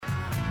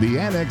The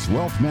Annex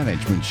Wealth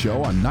Management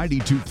Show on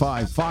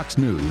 92.5 Fox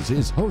News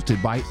is hosted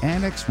by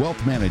Annex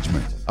Wealth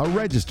Management, a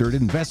registered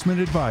investment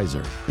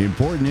advisor.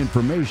 Important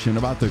information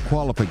about the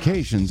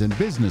qualifications and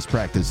business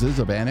practices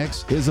of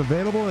Annex is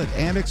available at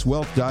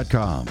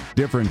annexwealth.com.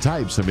 Different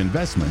types of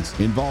investments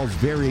involves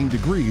varying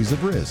degrees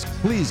of risk.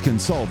 Please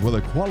consult with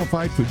a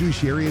qualified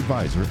fiduciary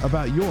advisor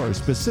about your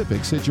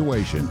specific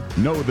situation.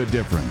 Know the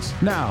difference.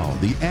 Now,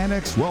 the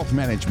Annex Wealth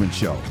Management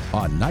Show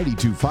on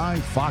 92.5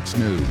 Fox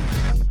News.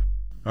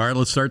 All right,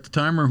 let's start the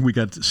timer. We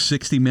got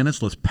 60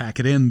 minutes. Let's pack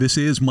it in. This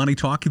is Money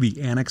Talk,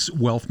 the Annex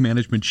Wealth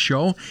Management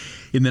Show.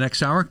 In the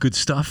next hour, good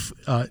stuff.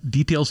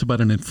 Details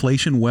about an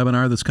inflation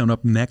webinar that's coming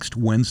up next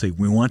Wednesday.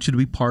 We want you to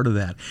be part of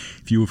that.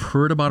 If you have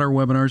heard about our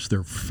webinars,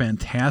 they're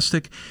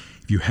fantastic.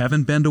 If you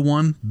haven't been to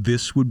one,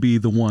 this would be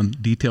the one.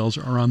 Details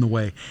are on the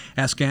way.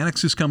 Ask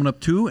Annex is coming up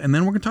too, and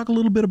then we're going to talk a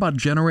little bit about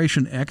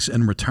Generation X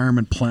and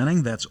retirement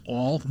planning. That's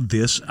all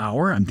this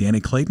hour. I'm Danny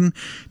Clayton.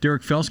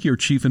 Derek Felske, our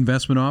Chief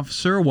Investment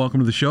Officer.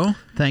 Welcome to the show.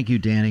 Thank you,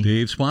 Danny.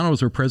 Dave Spano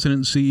is our President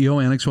and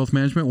CEO, Annex Wealth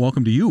Management.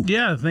 Welcome to you.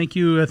 Yeah, thank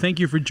you. Thank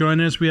you for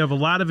joining us. We have a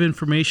lot of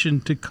information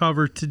to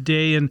cover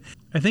today, and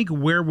I think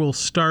where we'll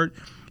start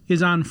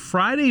is on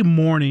Friday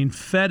morning,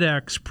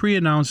 FedEx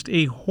pre-announced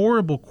a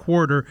horrible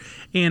quarter,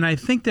 and I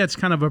think that's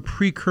kind of a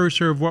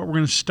precursor of what we're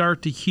going to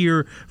start to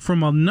hear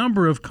from a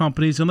number of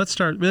companies. And let's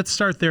start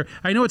there.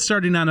 I know it's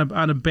starting on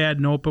a bad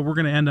note, but we're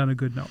going to end on a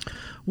good note.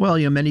 Well,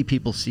 many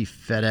people see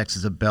FedEx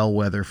as a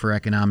bellwether for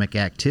economic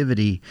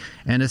activity,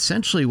 and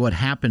essentially what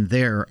happened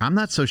there, I'm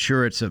not so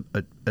sure it's an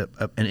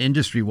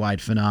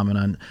industry-wide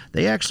phenomenon.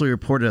 They actually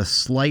reported a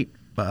slight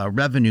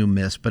revenue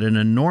miss, but an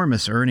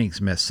enormous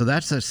earnings miss. So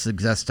that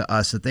suggests to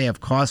us that they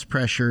have cost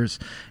pressures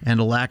and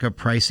a lack of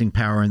pricing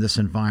power in this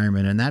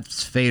environment, and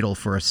that's fatal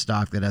for a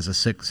stock that has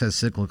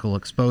cyclical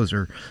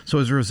exposure. So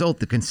as a result,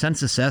 the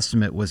consensus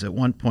estimate was at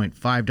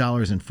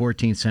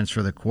 $1.514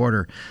 for the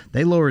quarter.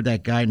 They lowered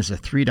that guidance to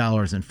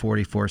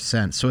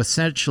 $3.44. So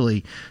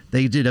essentially,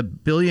 they did $1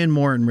 billion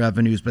more in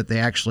revenues, but they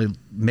actually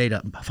made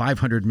up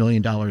 $500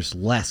 million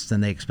less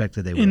than they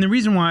expected they would. And the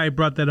reason why I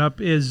brought that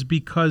up is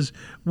because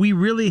we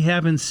really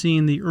haven't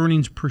seen the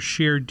earnings per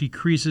share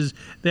decreases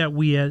that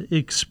we had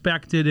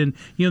expected. And,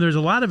 there's a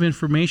lot of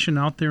information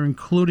out there,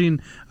 including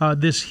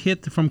this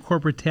hit from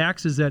corporate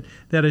taxes that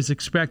is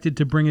expected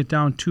to bring it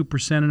down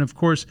 2%. And, of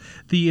course,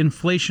 the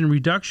Inflation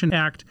Reduction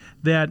Act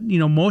that,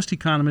 most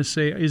economists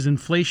say is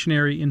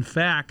inflationary in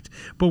fact.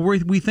 But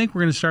we think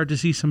we're going to start to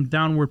see some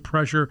downward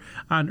pressure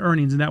on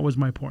earnings, and that was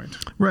my point.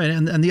 Right,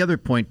 and the other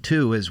point,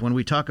 too, is when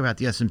we talk about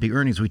the S&P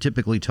earnings, we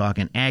typically talk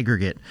in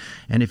aggregate.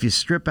 And if you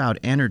strip out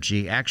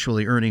energy,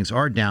 actually earnings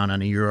are down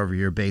on a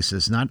year-over-year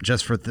basis, not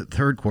just for the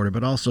third quarter,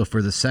 but also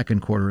for the second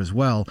quarter as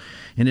well.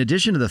 In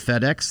addition to the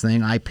FedEx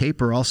thing,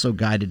 iPaper also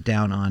guided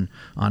down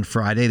on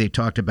Friday. They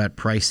talked about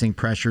pricing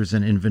pressures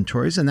and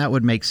inventories, and that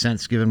would make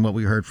sense given what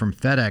we heard from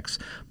FedEx.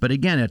 But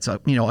again, it's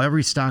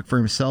every stock for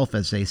himself,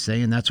 as they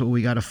say, and that's what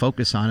we got to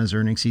focus on as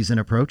earnings season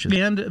approaches.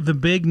 And the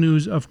big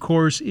news, of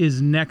course,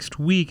 is next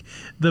week.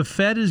 The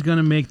Fed is going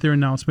to make their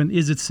announcement.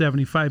 Is it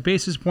 75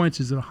 basis points?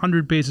 Is it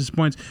 100 basis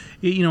points?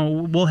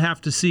 We'll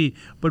have to see.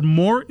 But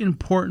more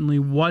importantly,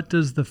 what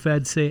does the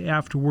Fed say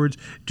afterwards?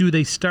 Do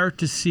they start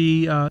to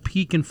see a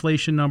peak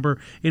inflation number,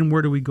 and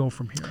where do we go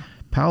from here?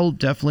 Powell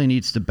definitely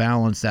needs to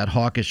balance that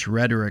hawkish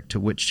rhetoric to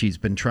which he's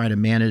been trying to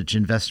manage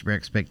investor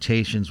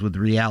expectations with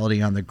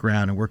reality on the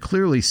ground. And we're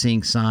clearly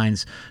seeing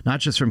signs, not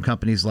just from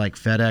companies like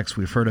FedEx.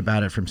 We've heard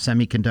about it from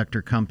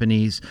semiconductor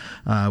companies.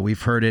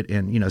 We've heard it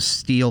in,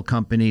 steel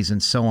companies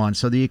and so on.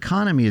 So the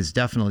economy is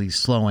definitely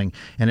slowing,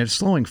 and it's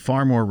slowing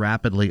far more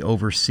rapidly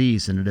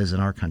overseas than it is in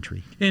our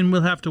country. And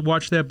we'll have to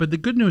watch that. But the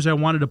good news I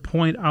wanted to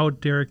point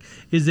out, Derek,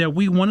 is that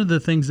one of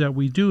the things that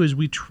we do is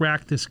we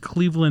track this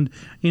Cleveland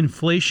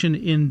Inflation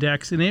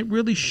Index. And it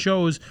really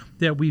shows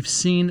that we've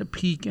seen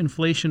peak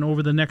inflation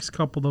over the next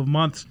couple of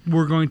months.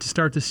 We're going to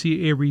start to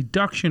see a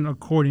reduction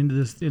according to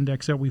this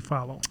index that we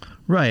follow.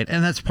 Right,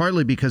 and that's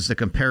partly because the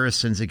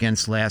comparisons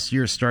against last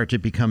year start to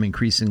become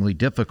increasingly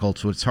difficult,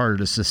 so it's harder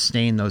to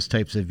sustain those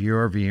types of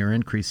year-over-year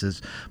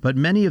increases. But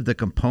many of the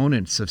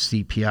components of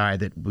CPI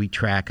that we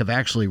track have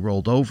actually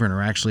rolled over and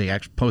are actually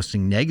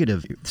posting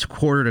negative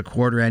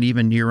quarter-to-quarter and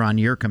even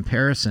year-on-year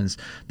comparisons.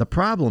 The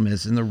problem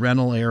is in the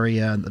rental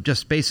area,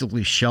 just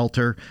basically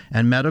shelter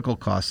and medical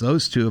costs.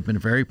 Those two have been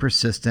very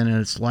persistent, and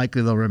it's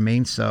likely they'll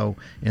remain so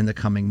in the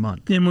coming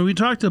month. And when we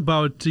talked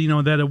about,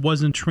 that it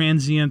wasn't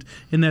transient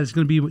and that it's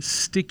going to be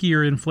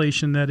stickier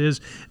inflation,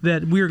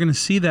 that we are going to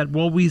see that.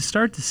 Well, we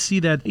start to see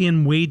that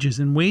in wages,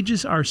 and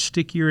wages are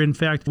stickier. In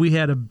fact, we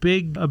had a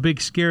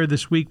big scare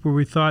this week where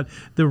we thought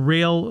the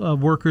rail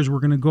workers were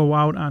going to go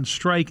out on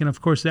strike, and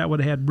of course that would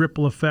have had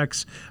ripple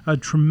effects,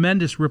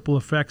 tremendous ripple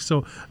effects.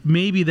 So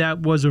maybe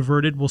that was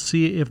averted. We'll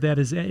see if that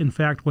is in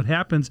fact what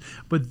happens.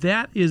 But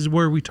that is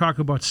where we talk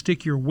about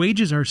stickier.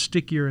 Wages are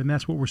stickier, and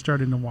that's what we're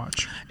starting to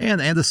watch. And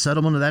the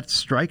settlement of that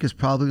strike is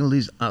probably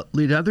going to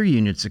lead other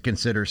unions to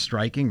consider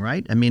striking,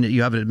 right? I mean, mean,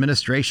 you have an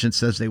administration that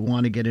says they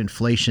want to get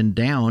inflation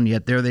down,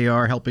 yet there they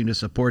are helping to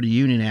support a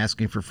union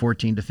asking for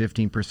 14 to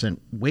 15%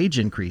 wage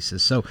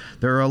increases. So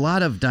there are a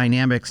lot of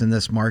dynamics in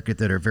this market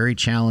that are very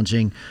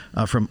challenging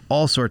from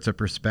all sorts of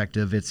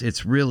perspective.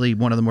 It's really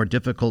one of the more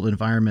difficult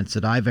environments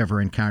that I've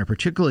ever encountered,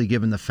 particularly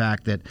given the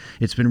fact that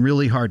it's been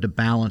really hard to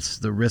balance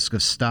the risk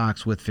of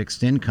stocks with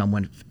fixed income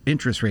when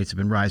interest rates have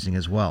been rising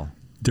as well.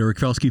 Derek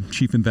Felske,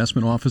 Chief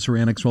Investment Officer,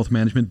 Annex Wealth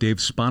Management.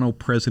 Dave Spano,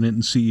 President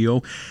and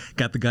CEO.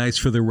 Got the guys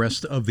for the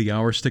rest of the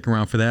hour. Stick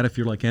around for that. If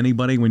you're like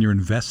anybody, when you're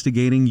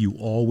investigating, you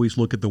always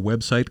look at the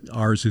website.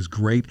 Ours is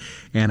great,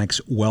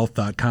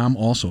 annexwealth.com.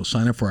 Also,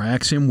 sign up for our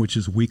Axiom, which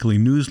is a weekly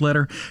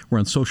newsletter. We're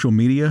on social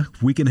media.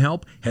 If we can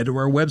help, head to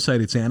our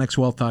website. It's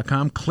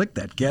annexwealth.com. Click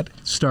that Get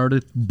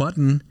Started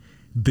button.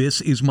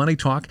 This is Money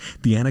Talk,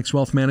 the Annex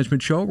Wealth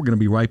Management Show. We're going to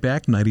be right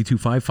back.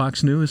 92.5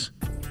 Fox News.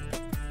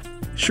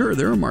 Sure,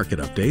 there are market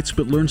updates,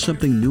 but learn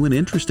something new and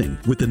interesting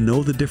with the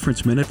Know the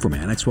Difference Minute from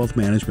Annex Wealth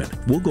Management.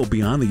 We'll go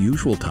beyond the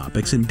usual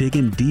topics and dig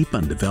in deep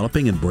on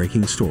developing and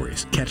breaking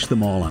stories. Catch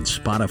them all on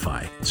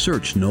Spotify.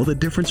 Search Know the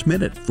Difference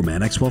Minute from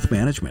Annex Wealth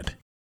Management.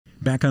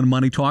 Back on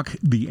Money Talk,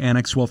 the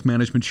Annex Wealth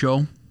Management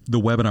Show. The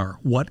webinar,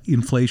 What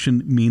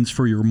Inflation Means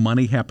for Your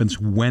Money,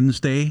 happens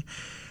Wednesday,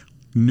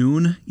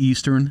 noon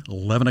Eastern,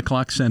 11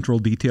 o'clock Central.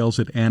 Details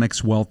at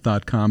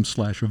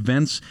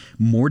annexwealth.com/events.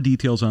 More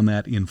details on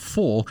that in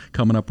full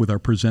coming up with our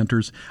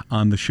presenters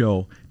on the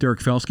show.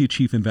 Derek Felske,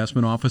 Chief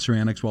Investment Officer,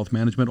 Annex Wealth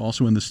Management,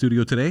 also in the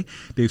studio today.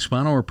 Dave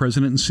Spano, our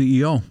President and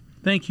CEO.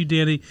 Thank you,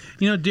 Danny.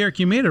 Derek,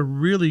 you made a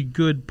really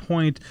good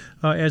point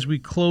as we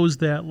closed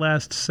that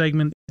last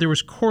segment. There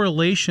was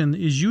correlation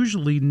is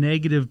usually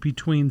negative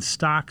between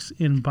stocks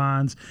and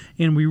bonds,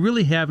 and we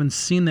really haven't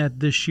seen that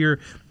this year.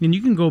 And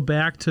you can go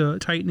back to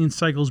tightening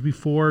cycles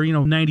before,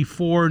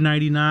 94,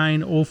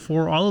 99,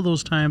 04, all of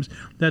those times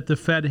that the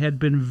Fed had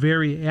been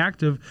very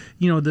active.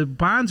 The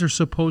bonds are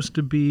supposed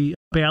to be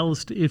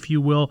ballast, if you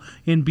will,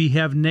 and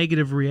have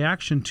negative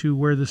reaction to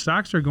where the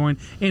stocks are going.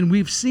 And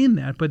we've seen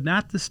that, but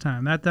not this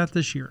time, not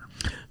this year.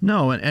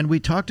 No, and we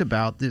talked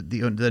about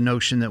the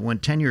notion that when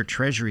 10-year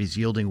Treasuries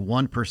yielding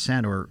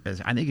 1%, or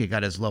I think it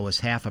got as low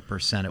as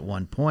 0.5% at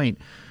one point,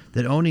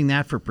 that owning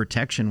that for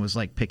protection was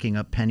like picking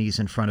up pennies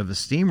in front of a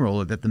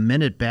steamroller, that the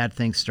minute bad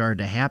things started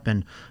to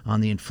happen on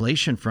the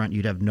inflation front,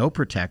 you'd have no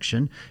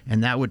protection,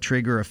 and that would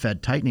trigger a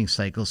Fed tightening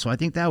cycle. So I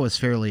think that was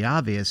fairly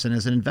obvious. And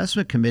as an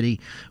investment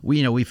committee,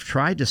 we've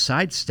tried to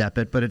sidestep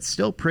it, but it's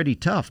still pretty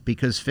tough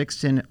because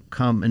fixed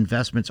income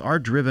investments are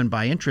driven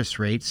by interest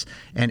rates,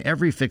 and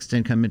every fixed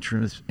income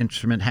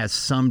instrument has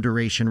some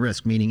duration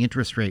risk, meaning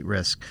interest rate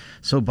risk.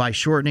 So by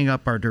shortening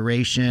up our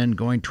duration,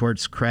 going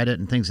towards credit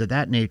and things of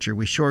that nature,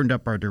 we shortened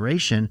up our duration.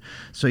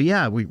 So,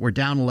 yeah, we're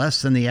down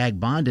less than the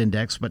Ag Bond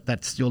Index, but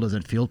that still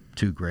doesn't feel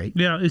too great.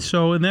 Yeah,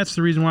 and that's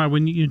the reason why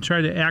when you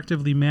try to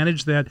actively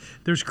manage that,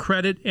 there's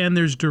credit and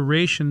there's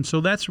duration.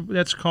 So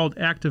that's called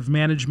active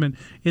management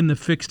in the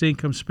fixed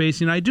income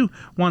space. And I do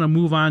want to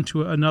move on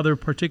to another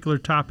particular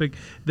topic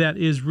that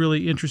is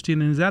really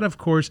interesting, and that, of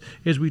course,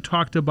 is we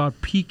talked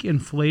about peak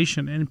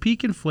inflation. And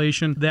peak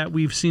inflation, that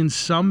we've seen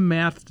some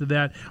math to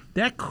that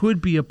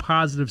could be a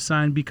positive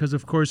sign because,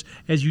 of course,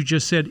 as you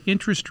just said,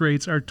 interest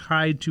rates are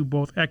tied to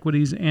both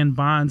equities and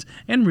bonds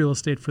and real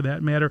estate for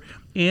that matter.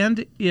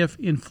 And if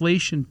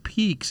inflation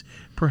peaks,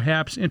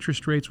 perhaps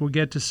interest rates will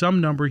get to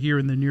some number here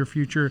in the near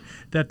future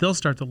that they'll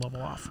start to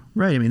level off.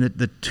 Right. I mean,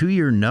 the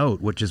 2-year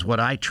note, which is what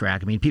I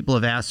track. I mean, people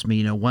have asked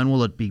me, when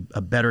will it be a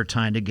better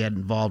time to get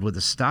involved with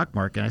the stock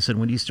market? And I said,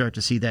 when you start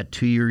to see that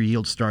 2-year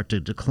yield start to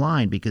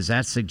decline, because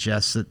that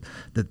suggests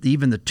that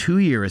even the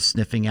 2-year is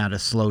sniffing out a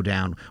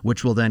slowdown,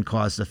 which will then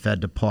cause the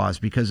Fed to pause.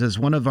 Because as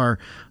one of our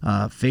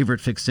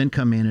favorite fixed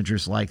income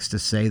managers likes to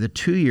say, the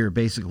 2-year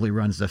basically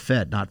runs the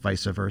Fed, not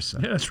vice versa.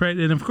 Yeah, that's right.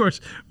 And of course,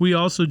 we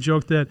also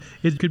joke that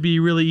it could be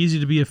really easy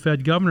to be a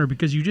Fed governor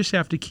because you just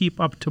have to keep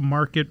up to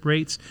market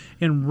rates.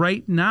 And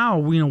right now,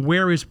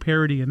 where is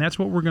parity? And that's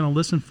what we're going to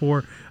listen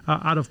for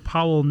out of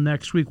Powell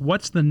next week.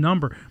 What's the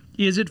number?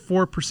 Is it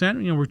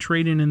 4%? We're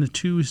trading in the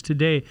 2s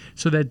today.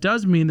 So that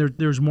does mean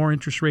there's more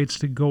interest rates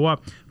to go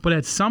up. But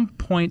at some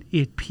point,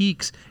 it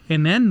peaks,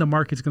 and then the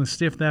market's going to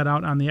stiff that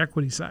out on the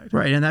equity side.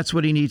 Right, and that's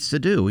what he needs to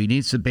do. He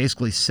needs to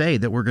basically say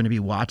that we're going to be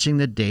watching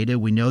the data.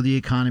 We know the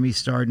economy's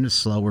starting to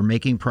slow. We're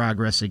making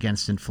progress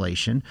against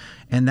inflation.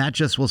 And that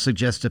just will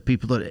suggest to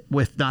people that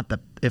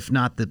if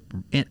not the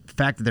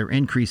fact that they're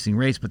increasing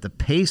rates, but the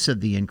pace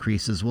of the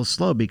increases will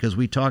slow, because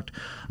we talked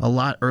a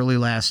lot early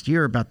last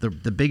year about the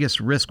biggest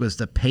risk was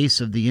the pace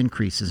of the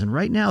increases. And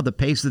right now, the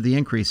pace of the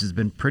increase has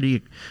been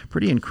pretty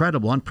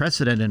incredible,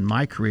 unprecedented in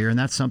my career, and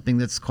that's something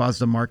that's caused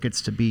the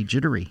markets to be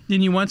jittery.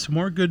 And you want some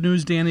more good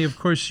news, Danny? Of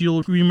course,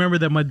 you'll remember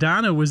that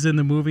Madonna was in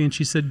the movie, and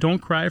she said, "Don't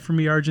cry for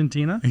me,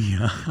 Argentina."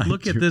 Yeah.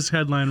 Look at this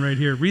headline right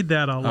here. Read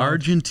that out loud.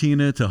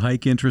 Argentina to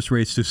hike interest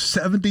rates to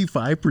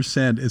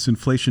 75% as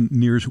inflation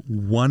nears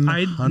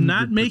 100%.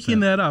 not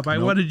making that up. I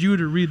wanted you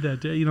to read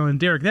that. And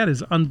Derek, that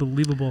is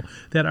unbelievable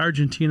that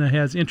Argentina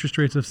has interest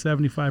rates of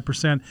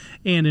 75%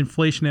 and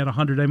inflation at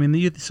 100. I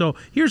mean, so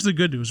here's the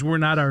good news: we're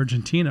not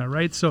Argentina,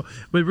 right? So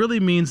it really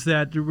means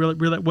that.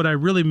 What I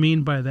really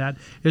mean by that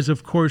is,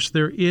 of course,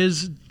 there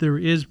is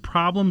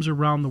problems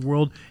around the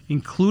world,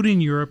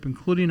 including Europe,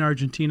 including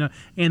Argentina,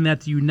 and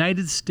that the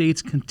United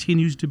States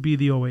continues to be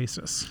the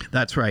oasis.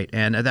 That's right,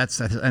 and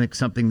that's I think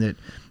something that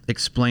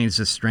explains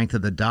the strength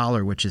of the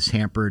dollar, which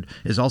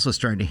is also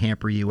starting to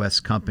hamper U.S.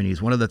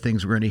 companies. One of the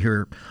things we're going to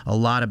hear a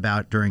lot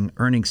about during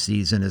earnings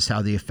season is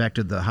how the effect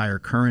of the higher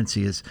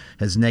currency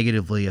has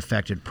negatively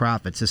affected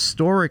profits.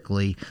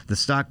 Historically, the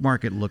stock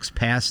market looks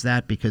past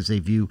that because they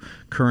view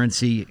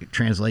currency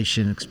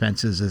translation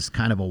expenses as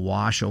kind of a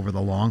wash over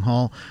the long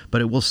haul, but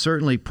it will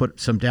certainly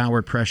put some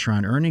downward pressure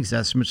on earnings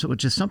estimates,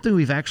 which is something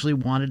we've actually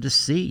wanted to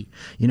see.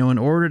 In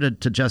order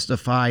to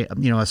justify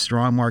a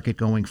strong market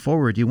going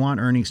forward, you want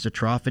earnings to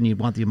trough, and you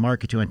want the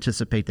market to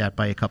anticipate that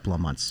by a couple of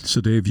months.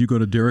 So, Dave, you go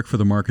to Derek for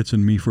the markets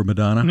and me for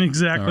Madonna?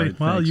 Exactly. Right,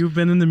 well, thanks. You've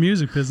been in the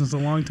music business a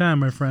long time,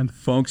 my friend.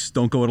 Folks,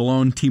 don't go it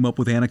alone. Team up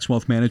with Annex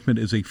Wealth Management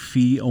as a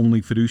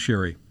fee-only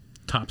fiduciary.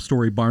 Top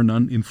story, bar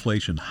none,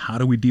 inflation. How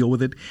do we deal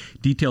with it?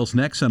 Details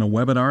next on a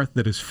webinar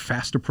that is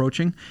fast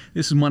approaching.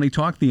 This is Money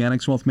Talk, the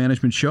Annex Wealth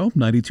Management Show,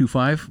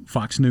 92.5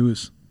 Fox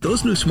News.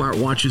 Those new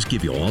smartwatches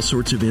give you all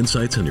sorts of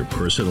insights on your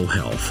personal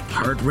health.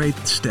 Heart rate,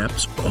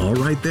 steps, all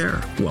right there.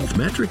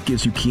 WealthMetric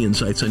gives you key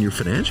insights on your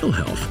financial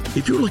health.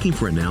 If you're looking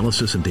for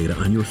analysis and data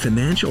on your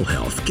financial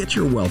health, get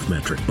your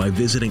WealthMetric by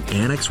visiting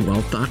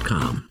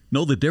AnnexWealth.com.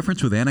 Know the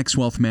difference with Annex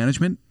Wealth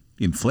Management?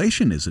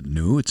 Inflation isn't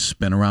new. It's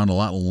been around a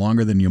lot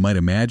longer than you might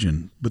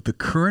imagine. But the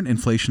current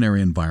inflationary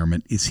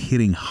environment is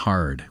hitting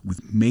hard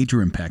with major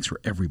impacts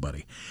for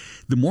everybody.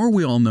 The more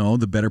we all know,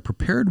 the better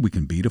prepared we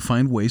can be to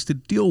find ways to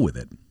deal with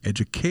it.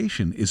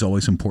 Education is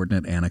always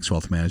important at Annex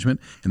Wealth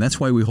Management, and that's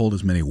why we hold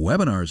as many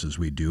webinars as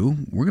we do.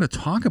 We're going to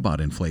talk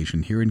about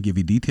inflation here and give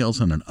you details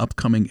on an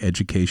upcoming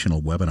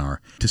educational webinar.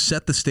 To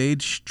set the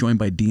stage, joined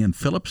by Deanne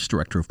Phillips,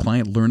 Director of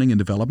Client Learning and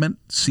Development,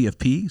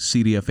 CFP,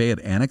 CDFA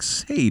at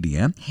Annex. Hey,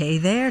 Deanne. Hey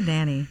there,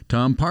 Danny.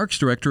 Tom Parks,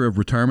 Director of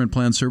Retirement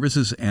Plan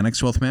Services,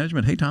 Annex Wealth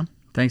Management. Hey, Tom.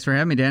 Thanks for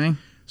having me, Danny.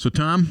 So,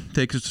 Tom,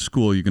 take us to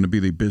school. You're going to be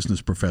the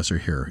business professor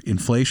here.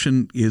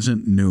 Inflation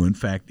isn't new. In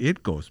fact,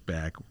 it goes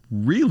back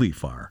really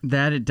far.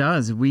 That it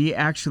does. We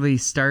actually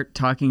start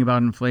talking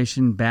about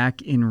inflation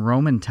back in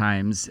Roman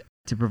times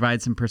to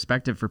provide some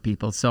perspective for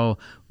people. So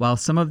while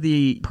some of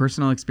the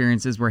personal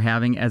experiences we're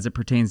having as it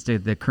pertains to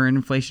the current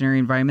inflationary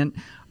environment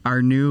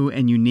are new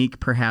and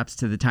unique perhaps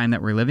to the time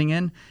that we're living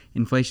in,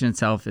 inflation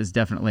itself is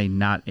definitely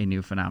not a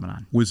new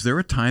phenomenon. Was there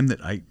a time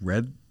that I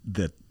read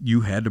that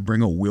you had to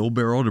bring a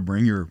wheelbarrow to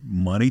bring your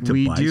money to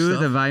buy stuff? We do,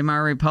 the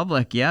Weimar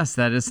Republic. Yes,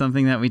 that is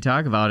something that we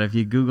talk about. If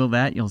you Google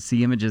that, you'll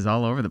see images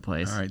all over the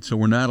place. All right, so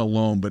we're not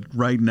alone, but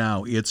right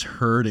now it's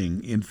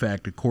hurting. In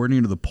fact,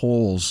 according to the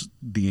polls,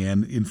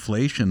 Deanne,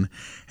 inflation,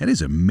 that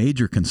is a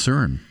major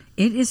concern.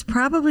 It is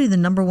probably the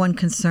number one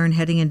concern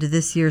heading into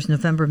this year's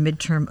November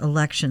midterm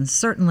elections.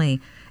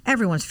 Certainly,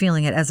 everyone's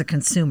feeling it as a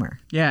consumer.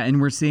 Yeah,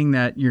 and we're seeing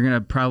that. You're going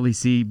to probably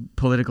see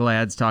political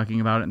ads talking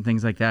about it and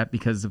things like that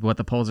because of what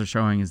the polls are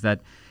showing is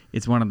that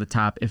it's one of the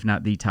top, if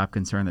not the top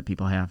concern that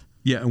people have.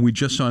 Yeah, and we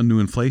just saw a new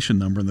inflation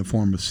number in the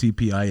form of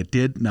CPI. It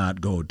did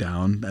not go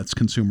down. That's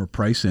Consumer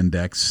Price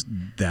Index.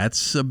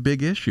 That's a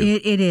big issue.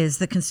 It is.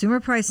 The Consumer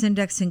Price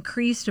Index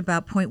increased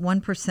about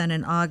 0.1%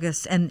 in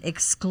August, and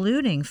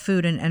excluding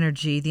food and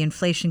energy, the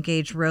inflation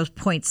gauge rose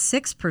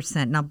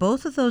 0.6%. Now,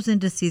 both of those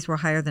indices were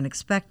higher than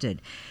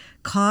expected.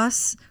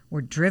 Costs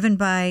were driven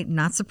by,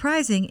 not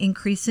surprising,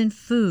 increase in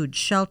food,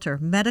 shelter,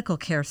 medical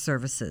care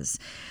services.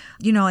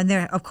 And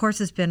there, of course,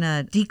 has been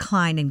a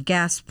decline in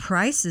gas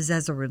prices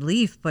as a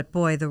relief, but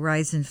boy, the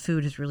rise in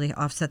food has really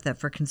offset that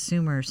for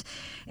consumers.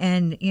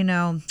 And,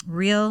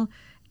 real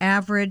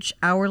average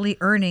hourly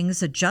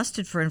earnings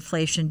adjusted for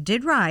inflation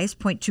did rise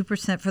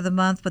 0.2% for the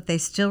month, but they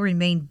still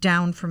remain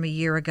down from a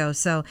year ago.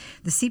 So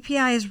the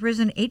CPI has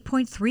risen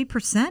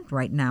 8.3%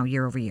 right now,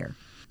 year over year.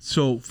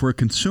 So for a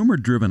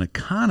consumer-driven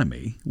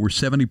economy, where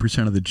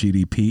 70% of the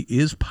GDP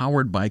is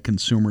powered by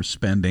consumer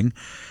spending,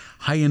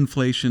 high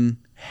inflation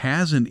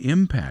has an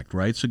impact,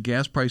 right? So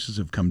gas prices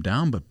have come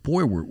down, but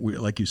boy, we're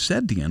like you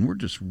said, Deanne, we're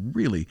just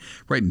really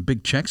writing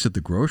big checks at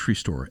the grocery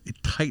store.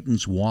 It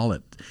tightens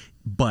wallet,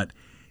 but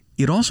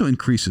it also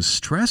increases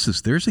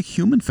stresses. There's a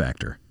human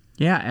factor.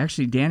 Yeah,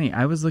 actually, Danny,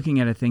 I was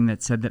looking at a thing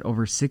that said that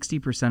over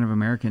 60% of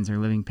Americans are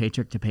living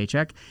paycheck to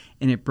paycheck,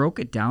 and it broke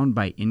it down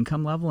by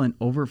income level, and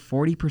over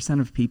 40%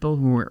 of people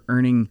who are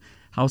earning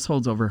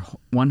households over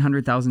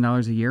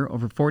 $100,000 a year,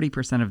 over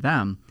 40% of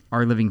them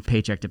are living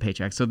paycheck to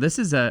paycheck. So this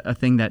is a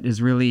thing that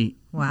is really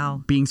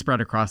being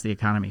spread across the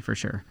economy for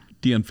sure.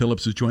 Deanne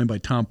Phillips is joined by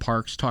Tom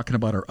Parks talking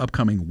about our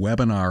upcoming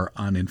webinar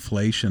on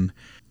inflation.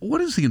 what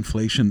is the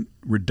Inflation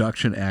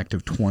Reduction Act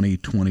of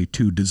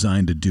 2022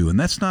 designed to do? And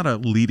that's not a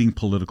leading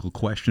political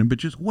question, but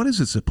just what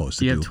is it supposed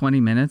to do? You have 20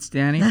 minutes,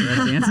 Danny, for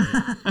that to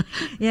answer?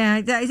 Yeah,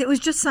 it was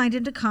just signed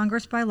into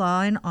Congress by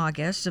law in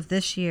August of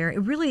this year. It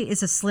really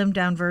is a slimmed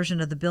down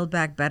version of the Build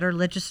Back Better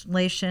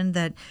legislation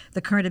that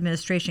the current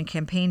administration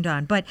campaigned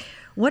on. But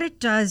what it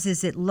does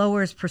is it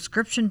lowers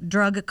prescription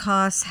drug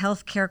costs,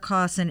 health care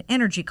costs, and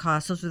energy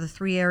costs. Those are the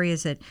three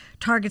areas it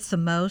targets the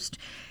most.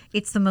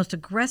 It's the most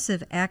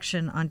aggressive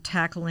action on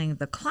tackling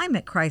the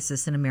climate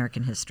crisis in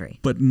American history.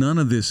 But none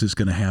of this is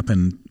going to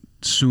happen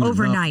soon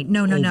overnight.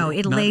 enough. No.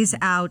 It lays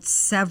out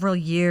several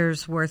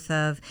years worth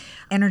of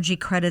energy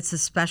credits,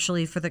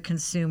 especially for the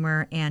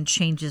consumer, and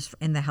changes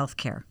in the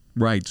healthcare.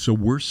 Right. So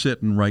we're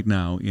sitting right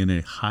now in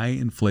a high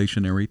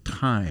inflationary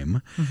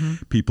time.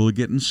 Mm-hmm. People are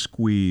getting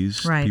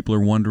squeezed. Right. People are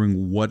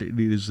wondering what it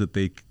is that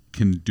they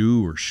can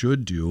do or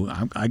should do.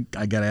 I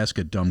got to ask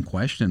a dumb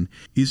question.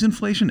 Is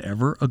inflation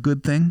ever a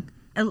good thing?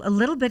 A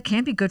little bit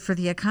can be good for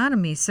the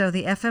economy. So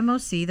the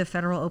FMOC, the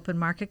Federal Open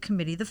Market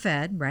Committee, the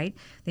Fed, right?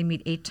 They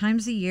meet 8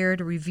 times a year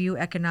to review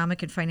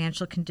economic and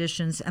financial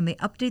conditions, and they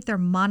update their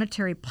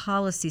monetary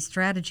policy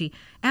strategy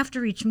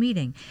after each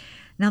meeting.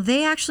 Now,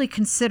 they actually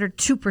consider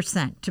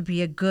 2% to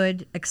be a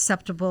good,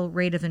 acceptable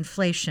rate of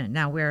inflation.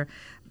 Now, we're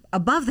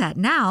above that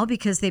now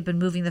because they've been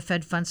moving the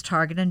Fed funds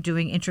target and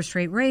doing interest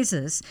rate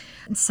raises.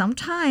 And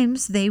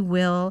sometimes they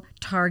will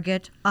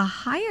target a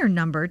higher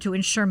number to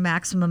ensure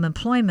maximum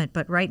employment.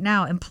 But right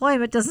now,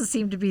 employment doesn't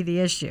seem to be the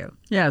issue.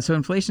 Yeah, so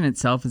inflation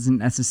itself isn't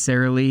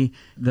necessarily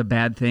the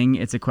bad thing.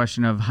 It's a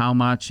question of how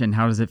much and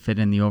how does it fit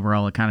in the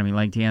overall economy.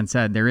 Like Dan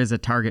said, there is a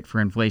target for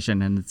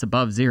inflation and it's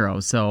above zero.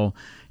 So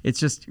it's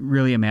just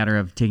really a matter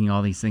of taking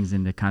all these things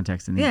into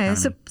context in the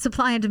economy.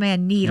 Supply and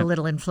demand need a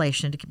little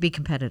inflation to be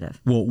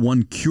competitive. Well,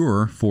 one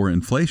cure for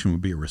inflation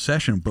would be a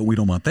recession, but we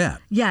don't want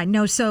that. Yeah,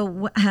 no.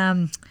 So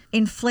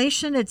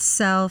inflation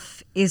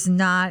itself is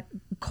not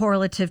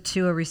correlative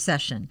to a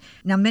recession.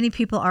 Now, many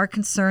people are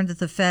concerned that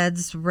the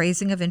Fed's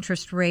raising of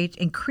interest rate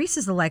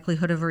increases the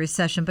likelihood of a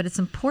recession, but it's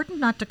important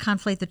not to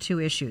conflate the two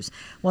issues.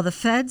 While the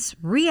Fed's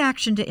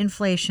reaction to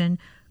inflation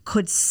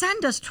could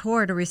send us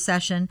toward a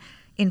recession,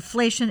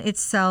 inflation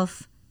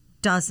itself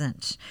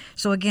doesn't.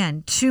 So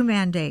again, 2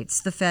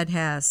 mandates the Fed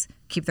has: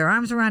 keep their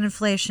arms around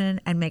inflation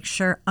and make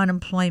sure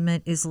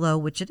unemployment is low,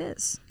 which it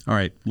is. All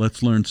right,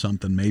 let's learn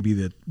something maybe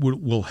that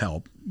will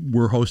help.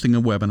 We're hosting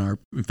a webinar.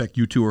 In fact,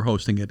 you two are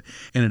hosting it,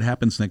 and it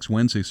happens next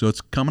Wednesday, so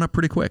it's coming up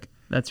pretty quick.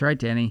 That's right,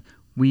 Danny.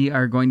 We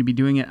are going to be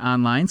doing it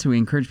online, so we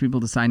encourage people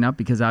to sign up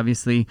because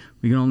obviously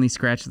we can only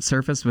scratch the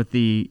surface with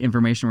the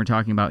information we're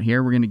talking about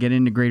here. We're going to get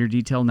into greater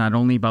detail not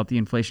only about the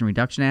Inflation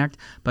Reduction Act,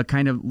 but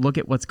kind of look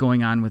at what's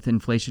going on with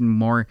inflation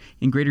more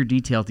in greater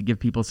detail to give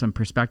people some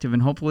perspective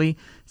and hopefully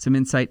some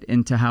insight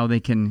into how they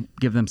can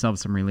give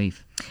themselves some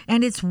relief.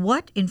 And it's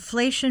what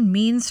inflation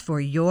means for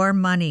your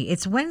money.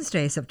 It's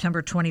Wednesday,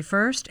 September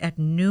 21st at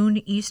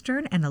noon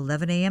Eastern and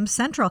 11 a.m.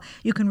 Central.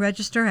 You can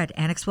register at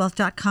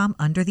annexwealth.com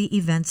under the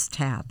Events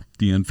tab.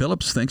 Deanne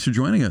Phillips, thanks for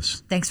joining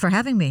us. Thanks for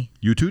having me.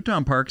 You too,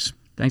 Tom Parks.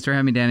 Thanks for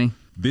having me, Danny.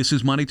 This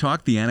is Money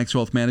Talk, the Annex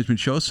Wealth Management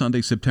Show,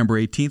 Sunday, September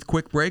 18th.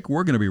 Quick break.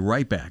 We're going to be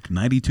right back.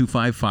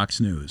 92.5 Fox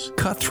News.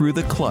 Cut through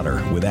the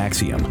clutter with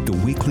Axiom, the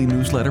weekly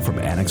newsletter from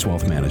Annex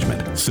Wealth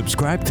Management.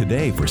 Subscribe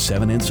today for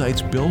 7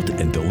 insights built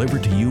and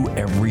delivered to you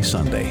every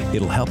Sunday.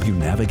 It'll help you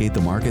navigate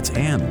the markets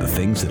and the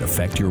things that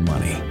affect your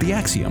money. The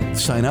Axiom.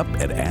 Sign up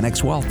at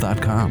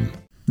annexwealth.com.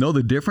 Know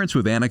the difference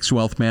with Annex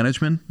Wealth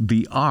Management?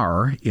 The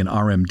R in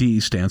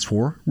RMD stands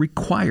for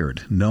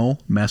required. No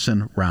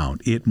messing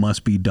around. It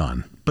must be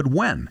done. But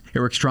when?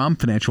 Eric Strom,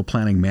 Financial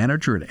Planning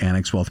Manager at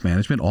Annex Wealth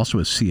Management, also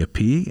a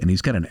CFP, and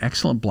he's got an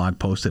excellent blog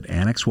post at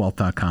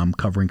annexwealth.com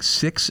covering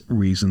 6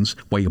 reasons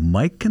why you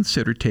might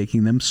consider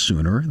taking them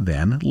sooner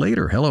than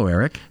later. Hello,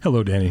 Eric.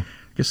 Hello, Danny.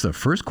 I guess the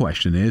first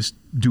question is,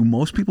 do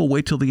most people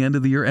wait till the end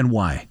of the year, and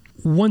why?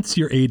 Once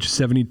you're age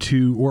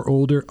 72 or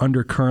older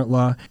under current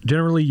law,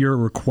 generally you're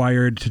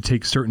required to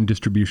take certain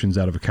distributions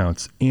out of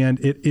accounts. And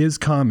it is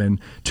common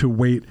to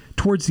wait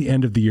towards the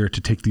end of the year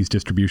to take these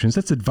distributions.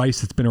 That's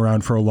advice that's been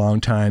around for a long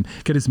time.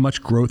 Get as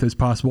much growth as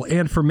possible.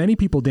 And for many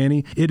people,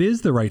 Danny, it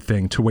is the right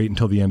thing to wait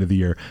until the end of the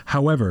year.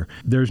 However,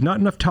 there's not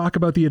enough talk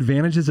about the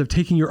advantages of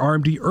taking your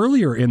RMD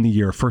earlier in the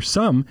year. For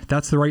some,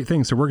 that's the right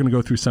thing. So we're going to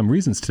go through some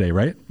reasons today,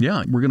 right?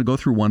 Yeah, we're going to go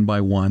through one by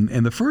one.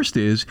 And the first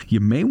is you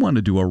may want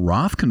to do a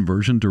Roth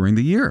conversion during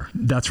the year.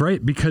 That's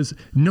right, because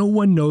no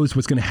one knows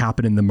what's going to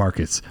happen in the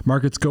markets.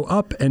 Markets go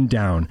up and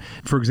down.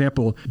 For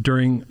example,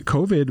 during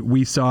COVID,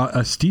 we saw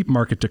a steep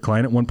market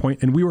decline at one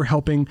point, and we were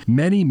helping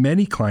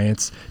many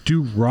clients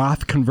do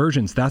Roth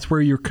conversions. That's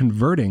where you're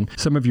converting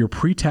some of your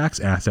pre-tax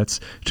assets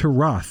to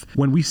Roth.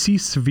 When we see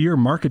severe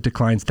market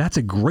declines, that's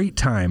a great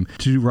time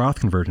to do Roth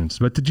conversions.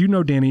 But did you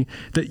know, Danny,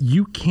 that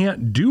you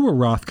can't do a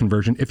Roth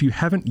conversion if you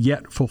haven't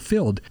yet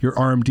fulfilled your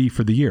RMD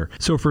for the year?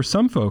 So for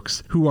some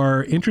folks who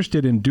are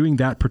interested in doing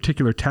that particular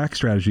particular tax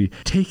strategy,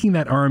 taking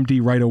that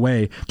RMD right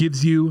away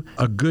gives you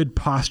a good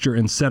posture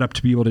and setup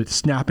to be able to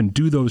snap and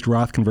do those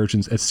Roth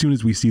conversions as soon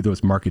as we see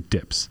those market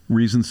dips.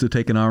 Reasons to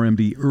take an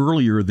RMD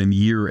earlier than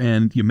year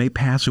end. You may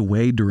pass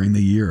away during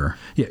the year.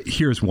 Yeah,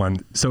 here's one.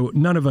 So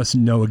none of us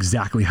know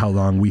exactly how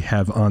long we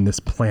have on this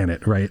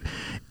planet, right?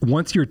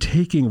 Once you're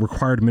taking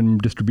required minimum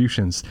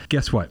distributions,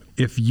 guess what?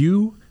 If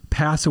you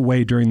pass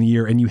away during the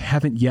year and you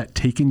haven't yet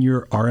taken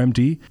your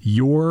RMD,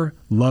 your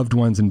loved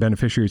ones and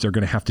beneficiaries are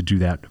going to have to do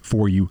that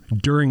for you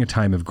during a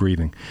time of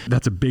grieving.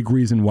 That's a big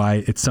reason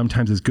why it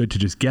sometimes is good to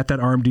just get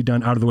that RMD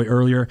done out of the way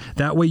earlier.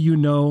 That way you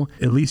know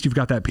at least you've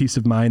got that peace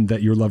of mind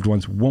that your loved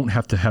ones won't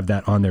have to have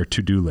that on their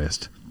to-do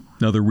list.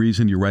 Another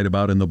reason you write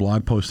about in the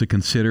blog post to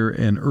consider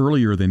an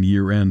earlier than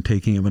year-end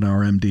taking of an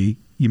RMD,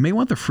 you may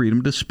want the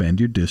freedom to spend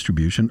your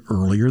distribution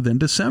earlier than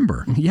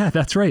December. Yeah,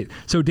 that's right.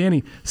 So,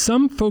 Danny,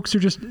 some folks are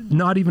just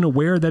not even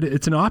aware that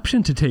it's an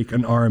option to take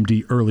an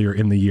RMD earlier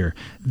in the year.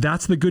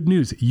 That's the good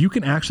news. You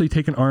can actually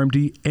take an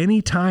RMD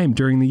anytime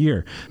during the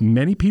year.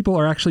 Many people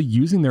are actually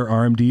using their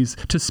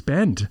RMDs to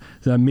spend.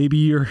 Maybe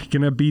you're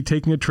going to be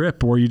taking a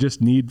trip or you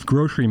just need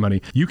grocery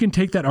money. You can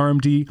take that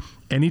RMD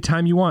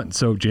anytime you want.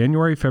 So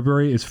January,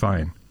 February is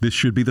fine. This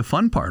should be the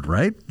fun part,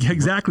 right? Yeah,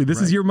 exactly.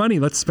 This is your money.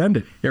 Let's spend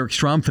it. Eric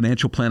Strom,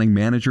 Financial Planning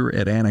Manager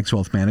at Annex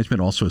Wealth Management,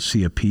 also a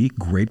CFP.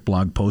 Great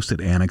blog post at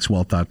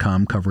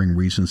annexwealth.com covering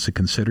reasons to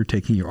consider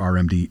taking your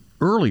RMD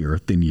earlier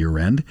than year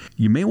end.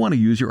 You may want to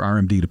use your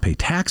RMD to pay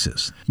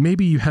taxes.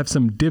 Maybe you have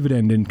some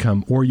dividend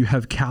income or you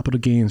have capital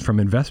gains from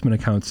investment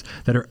accounts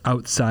that are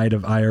outside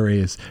of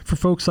IRAs. For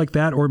folks like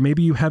that, or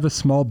maybe you have a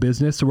small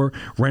business or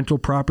rental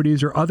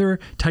properties or other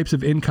types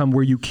of income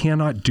where you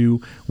cannot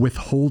do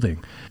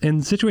withholding.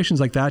 In situations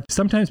like that,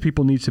 sometimes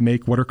people need to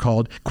make what are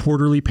called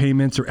quarterly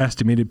payments or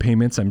estimated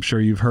payments. I'm sure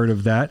you've heard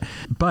of that.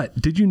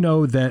 But did you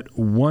know that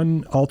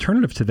one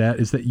alternative to that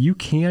is that you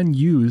can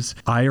use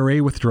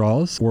IRA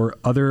withdrawals or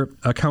other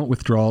account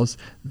withdrawals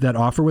that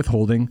offer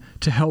withholding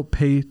to help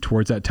pay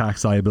towards that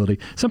tax liability?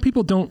 Some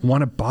people don't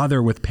want to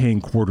bother with paying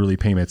quarterly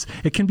payments.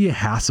 It can be a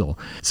hassle.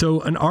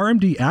 So an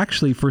RMD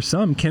actually for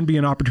some can be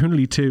an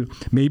opportunity to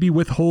maybe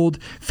withhold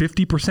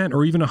 50%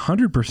 or even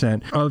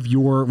 100% of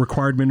your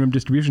required minimum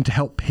distribution to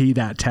help pay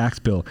that tax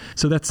bill.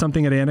 So that's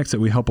something at Annex that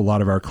we help a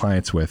lot of our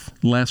clients with.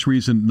 Last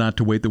reason not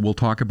to wait that we'll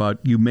talk about,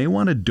 you may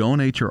want to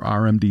donate your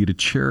RMD to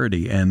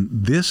charity, and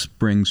this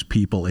brings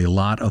people a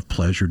lot of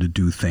pleasure to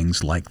do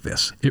things like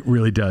this. It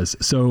really does.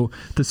 So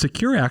the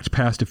Secure Act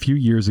passed a few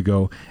years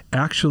ago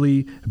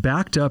actually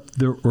backed up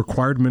the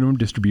required minimum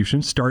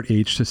distribution start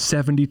age to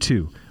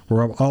 72.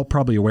 We're all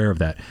probably aware of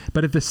that.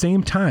 But at the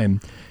same time,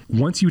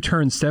 once you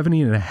turn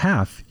 70 and a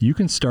half, you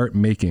can start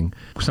making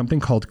something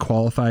called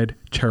qualified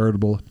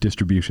charitable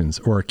distributions,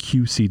 or a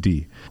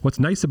QCD. What's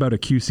nice about a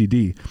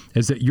QCD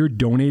is that you're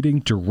donating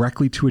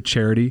directly to a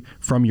charity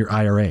from your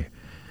IRA,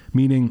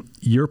 meaning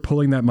you're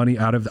pulling that money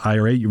out of the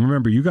IRA. You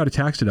remember, you got a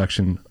tax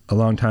deduction a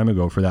long time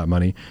ago for that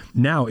money.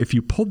 Now, if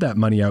you pulled that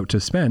money out to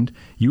spend,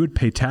 you would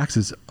pay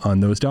taxes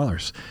on those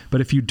dollars.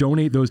 But if you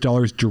donate those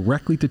dollars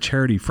directly to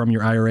charity from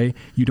your IRA,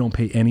 you don't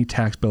pay any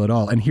tax bill at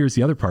all. And here's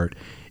the other part.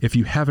 If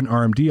you have an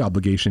RMD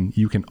obligation,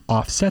 you can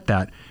offset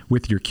that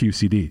with your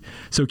QCD.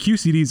 So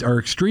QCDs are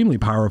extremely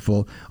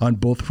powerful on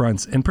both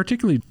fronts, and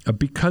particularly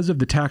because of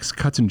the Tax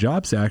Cuts and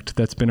Jobs Act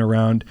that's been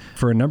around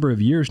for a number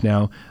of years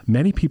now,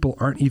 many people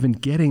aren't even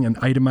getting an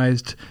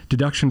itemized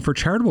deduction for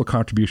charitable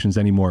contributions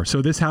anymore.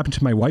 So this happened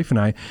to my wife and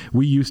I.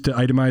 We used to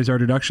itemize our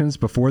deductions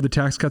before the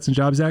Tax Cuts and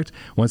Jobs Act.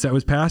 Once that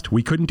was passed,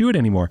 we couldn't do it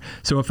anymore.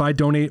 So if I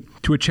donate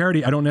to a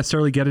charity, I don't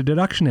necessarily get a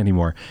deduction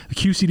anymore. The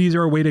QCDs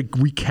are a way to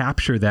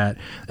recapture that,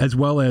 as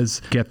well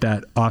as get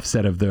that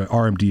offset of the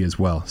RMD as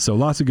well. So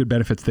lots of good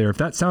benefits there. If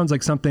that sounds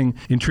like something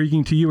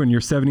intriguing to you and you're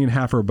 70 and a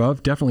half or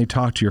above, definitely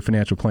talk to your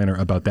financial planner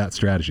about that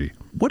strategy.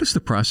 What is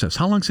the process?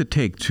 How long does it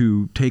take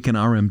to take an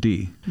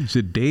RMD? Is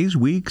it days,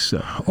 weeks?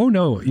 Oh,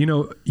 no.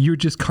 You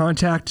just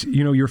contact,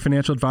 your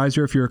financial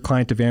advisor if you're a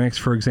client of Annex,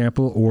 for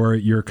example, or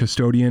your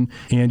custodian,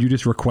 and you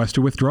just request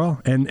a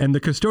withdrawal. And the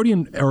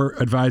custodian or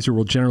advisor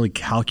will generally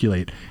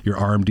calculate your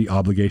RMD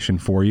obligation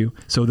for you.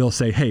 So they'll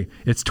say, hey,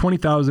 it's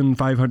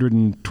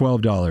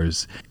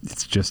 $20,512.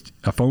 It's just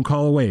a phone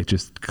call away.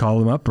 Just call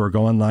them up or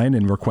go online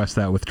and request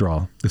that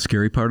withdrawal. The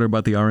scary part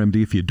about the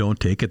RMD, if you don't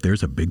take it,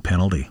 there's a big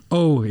penalty.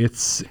 Oh,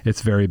 it's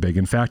very big.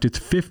 In fact, it's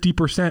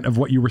 50% of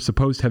what you were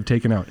supposed to have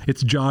taken out.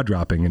 It's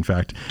jaw-dropping, in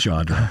fact.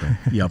 Jaw-dropping.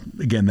 Yep.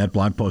 Again, that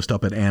blog post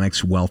up at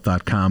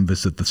annexwealth.com.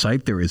 Visit the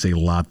site. There is a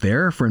lot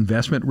there for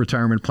investment,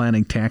 retirement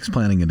planning, tax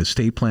planning, and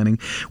estate planning.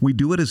 We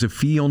do it as a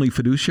fee-only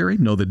fiduciary.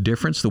 Know the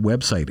difference. The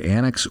website,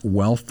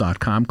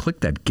 annexwealth.com. Click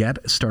that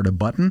Get Started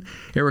button.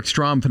 Eric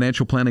Strom,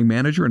 Financial Planning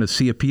Manager and a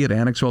CFP at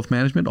Annex Wealth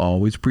Management.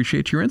 Always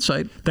appreciate your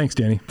insight. Thanks,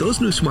 Danny. Those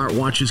new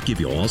smartwatches give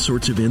you all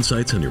sorts of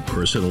insights on your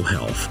personal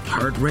health.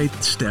 Heart rate,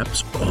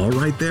 steps, all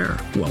right there.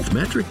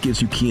 WealthMetric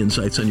gives you key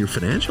insights on your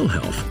financial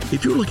health.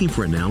 If you're looking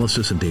for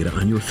analysis and data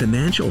on your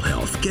financial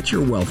health, get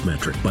your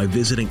WealthMetric by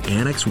visiting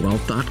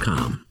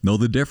annexwealth.com. Know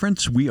the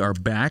difference? We are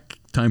back.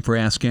 Time for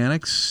Ask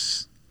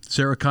Annex.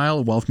 Sarah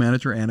Kyle, wealth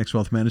manager, Annex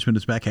Wealth Management,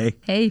 is back. Hey.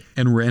 Hey.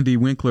 And Randy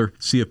Winkler,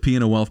 CFP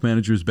and a wealth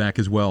manager, is back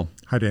as well.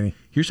 Hi, Danny.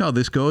 Here's how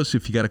this goes.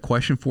 If you got a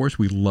question for us,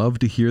 we love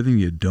to hear them.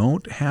 You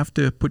don't have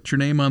to put your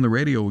name on the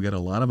radio. We got a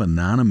lot of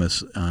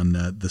anonymous on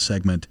the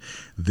segment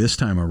this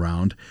time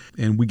around,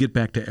 and we get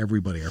back to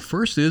everybody. Our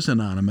first is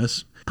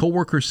anonymous.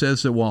 Coworker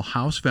says that while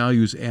house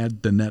values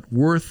add to net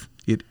worth,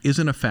 it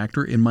isn't a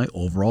factor in my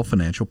overall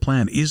financial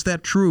plan. Is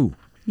that true?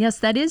 Yes,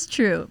 that is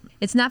true.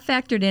 It's not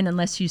factored in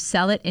unless you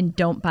sell it and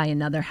don't buy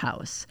another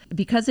house.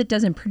 Because it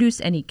doesn't produce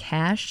any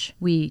cash,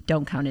 we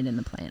don't count it in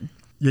the plan.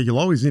 Yeah, you'll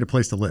always need a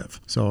place to live.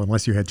 So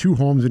unless you had two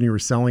homes and you were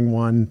selling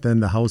one,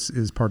 then the house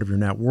is part of your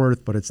net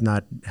worth, but it's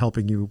not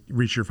helping you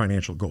reach your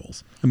financial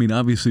goals. I mean,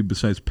 obviously,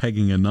 besides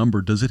pegging a number,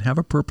 does it have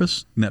a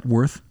purpose, net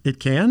worth? It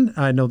can.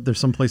 I know there's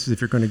some places if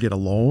you're going to get a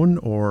loan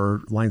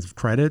or lines of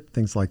credit,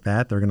 things like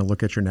that, they're going to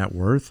look at your net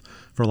worth.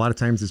 For a lot of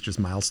times, it's just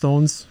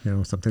milestones. You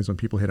know, sometimes when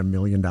people hit $1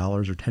 million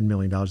or $10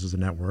 million as a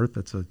net worth,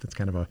 that's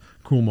kind of a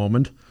cool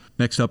moment.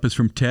 Next up is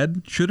from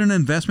Ted. Should an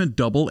investment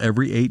double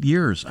every 8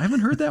 years? I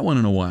haven't heard that one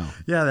in a while.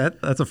 Yeah,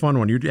 that's a fun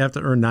one. You'd have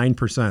to earn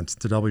 9%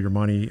 to double your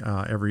money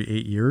every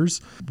 8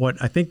 years. What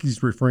I think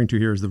he's referring to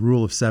here is the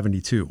rule of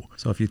 72.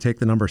 So if you take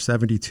the number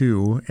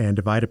 72 and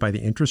divide it by the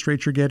interest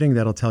rate you're getting,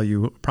 that'll tell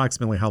you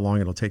approximately how long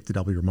it'll take to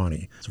double your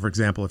money. So for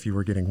example, if you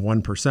were getting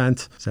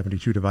 1%,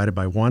 72 divided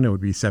by 1, it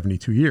would be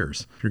 72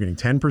 years. If you're getting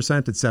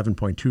 10%, it's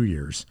 7.2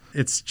 years.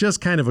 It's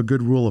just kind of a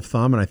good rule of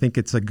thumb, and I think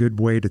it's a good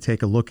way to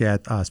take a look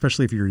at,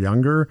 especially if you're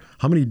younger,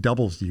 how many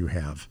doubles do you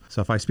have?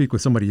 So if I speak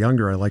with somebody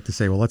younger, I like to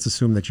say, well, let's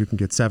assume that you can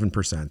get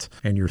 7%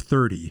 and you're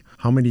 30.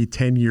 How many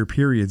 10-year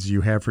periods do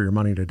you have for your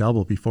money to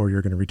double before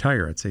you're going to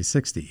retire? I'd say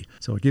 60.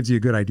 So it gives you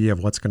a good idea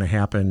of what's going to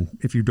happen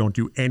if you don't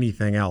do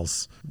anything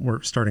else,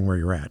 starting where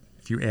you're at.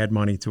 If you add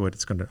money to it,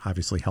 it's going to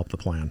obviously help the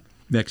plan.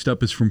 Next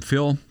up is from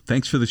Phil.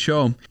 Thanks for the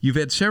show. You've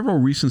had several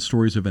recent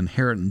stories of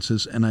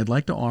inheritances, and I'd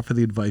like to offer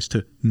the advice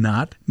to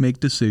not make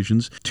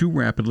decisions too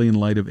rapidly in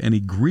light of any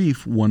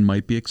grief one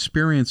might be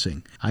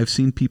experiencing. I've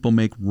seen people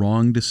make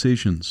wrong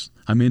decisions.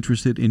 I'm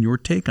interested in your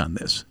take on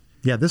this.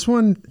 Yeah, this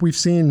one we've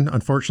seen,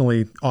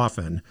 unfortunately,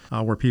 often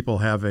where people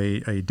have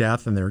a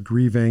death and they're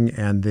grieving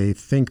and they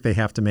think they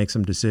have to make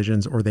some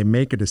decisions, or they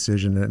make a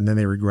decision and then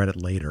they regret it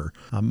later.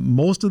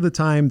 Most of the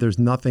time, there's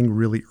nothing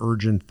really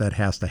urgent that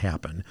has to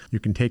happen. You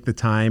can take the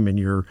time, and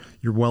your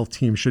wealth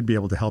team should be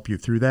able to help you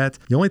through that.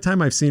 The only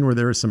time I've seen where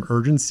there is some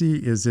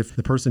urgency is if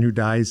the person who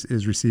dies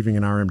is receiving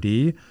an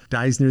RMD,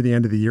 dies near the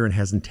end of the year and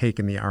hasn't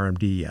taken the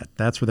RMD yet.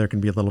 That's where there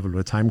can be a little bit of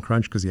a time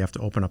crunch because you have to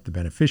open up the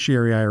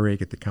beneficiary IRA,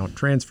 get the account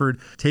transferred,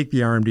 take the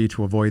RMD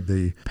to avoid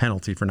the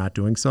penalty for not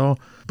doing so.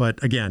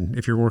 But again,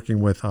 if you're working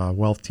with a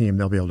wealth team,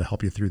 they'll be able to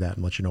help you through that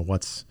and let you know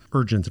what's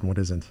urgent and what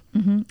isn't.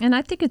 Mm-hmm. And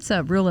I think it's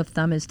a rule of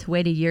thumb is to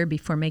wait a year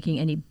before making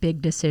any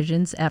big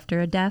decisions after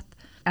a death.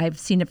 I've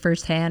seen it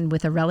firsthand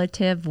with a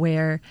relative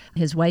where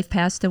his wife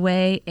passed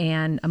away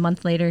and a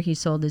month later he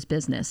sold his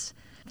business,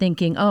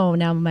 thinking, oh,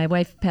 now my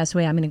wife passed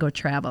away, I'm going to go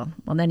travel.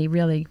 Well, then he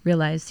really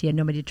realized he had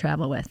nobody to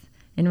travel with.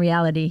 In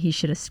reality, he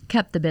should have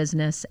kept the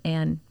business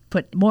and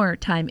put more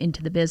time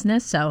into the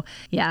business. So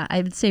yeah,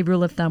 I would say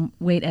rule of thumb,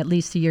 wait at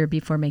least a year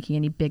before making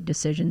any big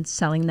decisions,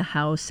 selling the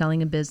house,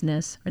 selling a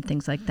business, or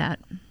things like that.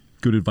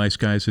 Good advice,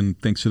 guys, and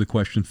thanks for the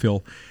question,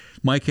 Phil.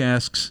 Mike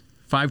asks,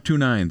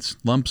 529s,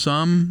 lump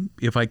sum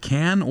if I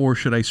can, or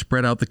should I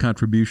spread out the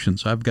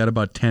contributions? I've got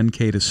about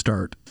 $10K to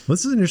start. This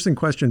is an interesting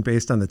question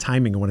based on the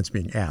timing of when it's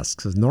being asked.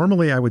 Because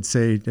normally I would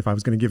say, if I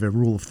was going to give a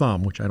rule of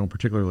thumb, which I don't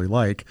particularly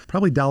like,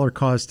 probably dollar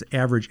cost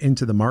average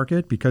into the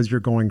market because you're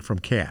going from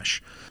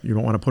cash. You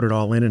don't want to put it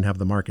all in and have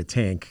the market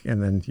tank,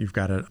 and then you've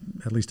got at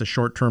least a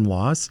short-term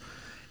loss.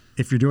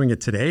 If you're doing it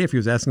today, if he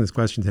was asking this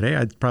question today,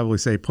 I'd probably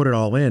say put it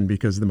all in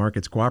because the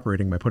market's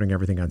cooperating by putting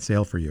everything on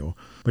sale for you.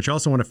 But you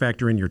also want to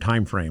factor in your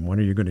time frame. When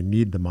are you going to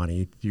need the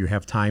money? Do you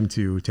have time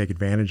to take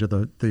advantage of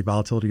the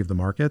volatility of the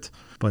market?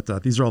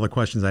 But these are all the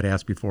questions I'd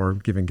ask before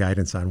giving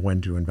guidance on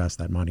when to invest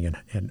that money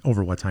and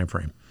over what time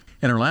frame.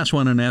 And our last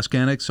one on Ask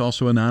Annex,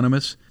 also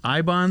anonymous.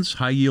 I-bonds,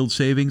 high yield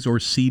savings, or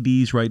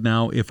CDs right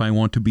now if I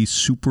want to be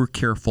super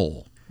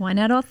careful? Why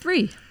not all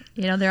three?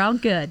 They're all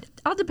good.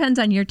 All depends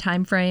on your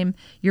time frame,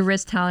 your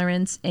risk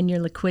tolerance, and your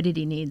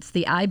liquidity needs.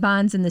 The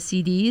I-bonds and the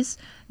CDs,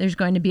 there's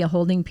going to be a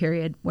holding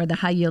period where the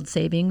high-yield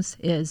savings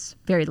is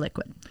very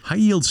liquid.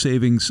 High-yield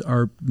savings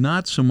are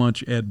not so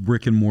much at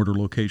brick-and-mortar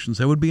locations.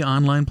 That would be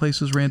online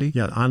places, Randy?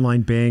 Yeah,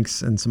 online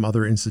banks and some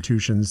other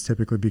institutions,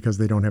 typically because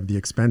they don't have the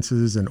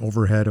expenses and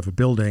overhead of a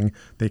building,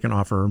 they can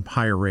offer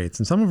higher rates.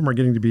 And some of them are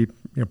getting to be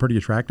pretty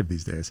attractive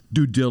these days.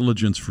 Due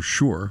diligence for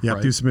sure. Yeah,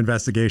 right? Do some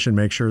investigation,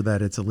 make sure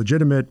that it's a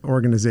legitimate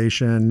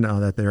organization,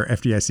 that they're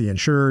FDIC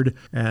insured,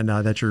 and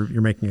that you're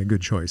making a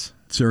good choice.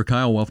 Sarah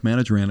Kyle, Wealth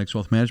Manager, Annex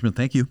Wealth Management,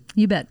 thank you.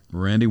 You bet.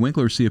 Randy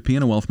Winkler, CFP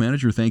and a Wealth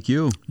Manager, thank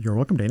you. You're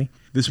welcome, Danny.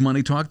 This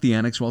Money Talk, the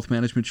Annex Wealth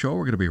Management Show.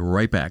 We're going to be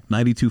right back.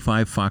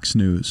 92.5 Fox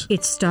News.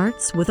 It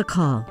starts with a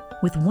call.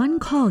 With one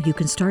call, you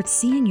can start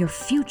seeing your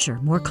future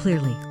more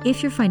clearly.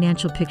 If your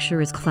financial picture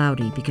is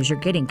cloudy because you're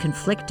getting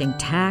conflicting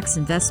tax,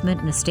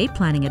 investment, and estate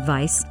planning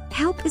advice,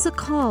 help is a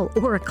call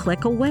or a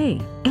click away.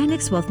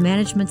 Annex Wealth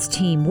Management's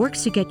team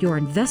works to get your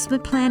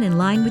investment plan in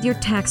line with your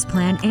tax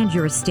plan and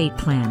your estate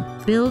plan.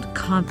 Build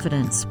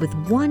confidence with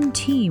one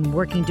team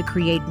working to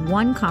create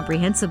one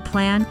comprehensive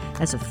plan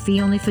as a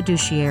fee-only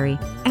fiduciary.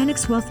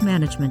 Annex Wealth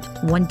Management.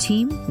 One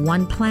team,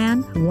 one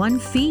plan, one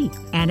fee.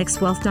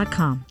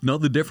 AnnexWealth.com. Know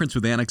the difference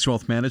with Annex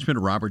Wealth Management?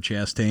 Robert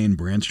Chastain,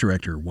 Branch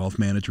Director, Wealth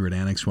Manager at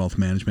Annex Wealth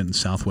Management in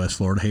Southwest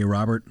Florida. Hey,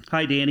 Robert.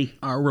 Hi, Danny.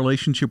 Our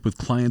relationship with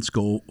clients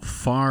go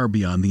far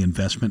beyond the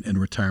investment and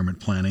retirement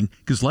planning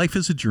because life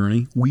is a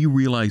journey. We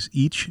realize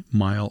each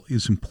mile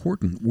is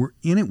important. We're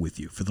in it with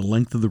you for the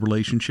length of the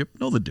relationship.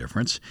 Know the difference.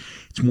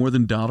 It's more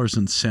than dollars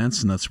and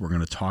cents, and that's what we're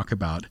going to talk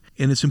about.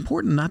 And it's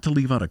important not to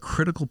leave out a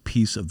critical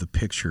piece of the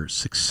picture.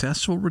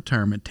 Successful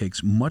retirement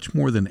takes much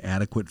more than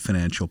adequate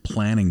financial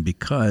planning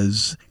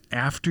because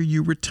after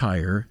you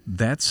retire,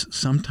 that's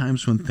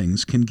sometimes when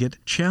things can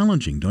get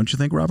challenging. Don't you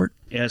think, Robert?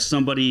 As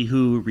somebody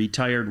who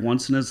retired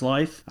once in his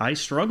life, I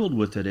struggled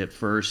with it at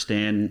first.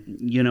 And,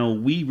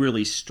 we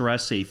really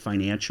stress a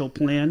financial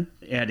plan.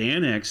 At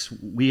Annex,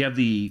 we have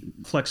the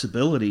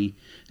flexibility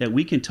that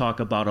we can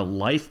talk about a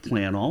life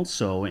plan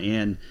also.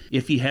 And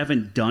if you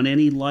haven't done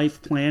any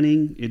life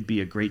planning, it'd be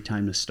a great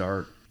time to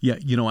start. Yeah,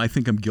 I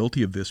think I'm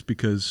guilty of this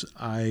because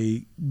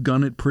I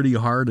gun it pretty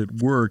hard at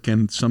work.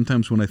 And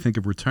sometimes when I think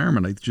of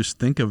retirement, I just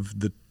think of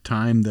the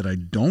time that I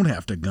don't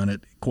have to gun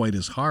it quite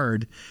as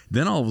hard.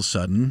 Then all of a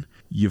sudden,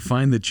 you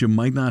find that you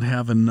might not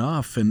have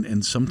enough.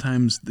 And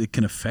sometimes it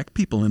can affect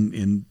people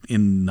in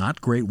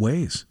not great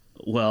ways.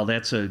 Well,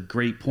 that's a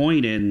great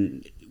point.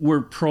 And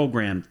we're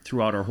programmed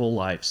throughout our whole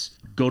lives.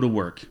 Go to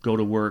work, go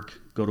to work,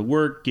 go to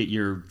work, get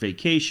your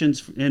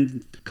vacations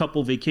and a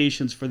couple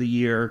vacations for the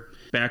year.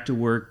 Back to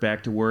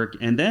work.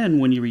 And then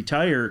when you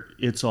retire,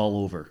 it's all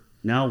over.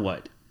 Now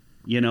what?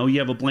 You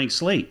have a blank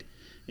slate.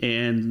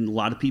 And a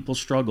lot of people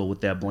struggle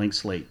with that blank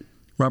slate.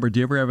 Robert,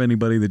 do you ever have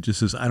anybody that just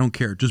says, I don't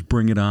care, just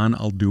bring it on,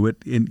 I'll do it?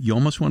 And you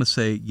almost want to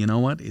say, you know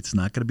what? It's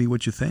not going to be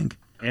what you think.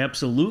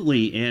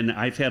 Absolutely. And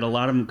I've had a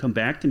lot of them come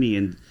back to me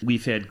and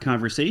we've had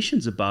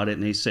conversations about it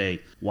and they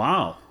say,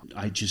 wow,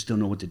 I just don't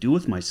know what to do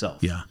with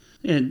myself. Yeah.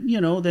 And,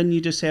 then you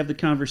just have the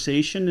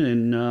conversation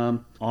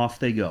and off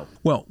they go.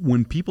 Well,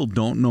 when people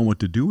don't know what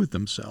to do with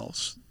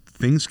themselves,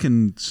 things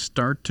can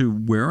start to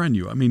wear on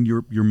you. I mean,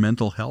 your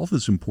mental health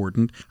is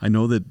important. I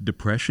know that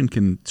depression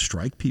can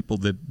strike people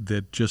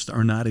that just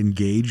are not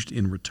engaged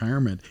in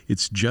retirement.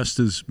 It's just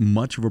as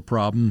much of a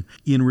problem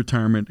in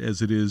retirement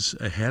as it is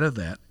ahead of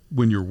that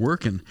when you're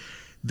working.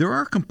 There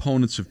are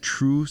components of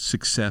true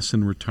success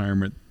in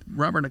retirement.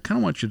 Robert, I kind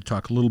of want you to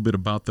talk a little bit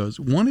about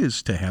those. One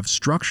is to have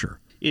structure.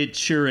 It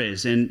sure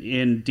is.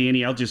 And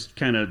Danny, I'll just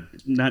kind of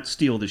not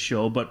steal the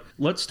show, but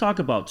let's talk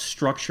about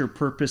structure,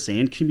 purpose,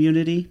 and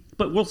community.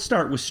 But we'll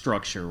start with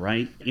structure,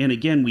 right? And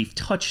again, we've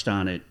touched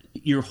on it.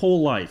 Your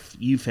whole life,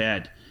 you've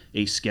had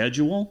a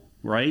schedule,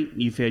 right?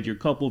 You've had your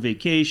couple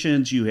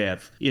vacations.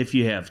 If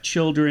you have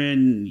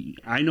children,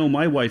 I know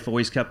my wife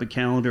always kept a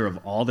calendar of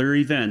all their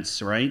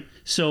events, right?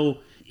 So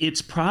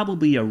it's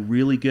probably a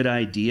really good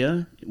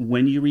idea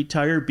when you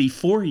retire,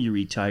 before you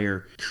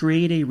retire,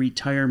 create a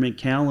retirement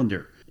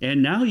calendar.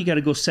 And now you got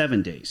to go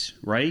 7 days,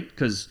 right?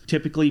 Because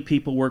typically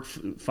people work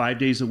 5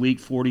 days a week,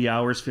 40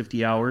 hours,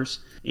 50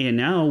 hours. And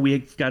now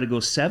we've got to go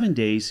 7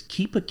 days,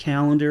 keep a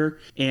calendar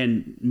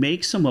and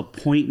make some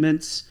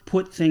appointments,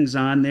 put things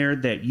on there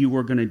that you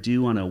are going to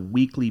do on a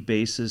weekly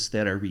basis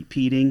that are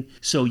repeating.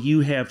 So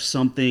you have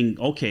something,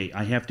 okay,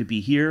 I have to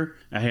be here,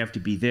 I have to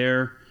be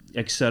there,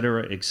 et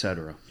cetera, et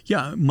cetera.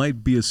 Yeah, it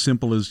might be as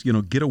simple as,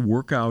 get a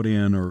workout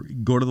in or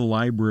go to the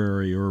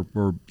library or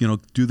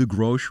do the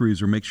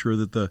groceries or make sure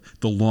that the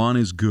lawn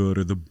is good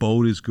or the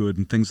boat is good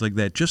and things like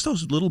that. Just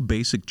those little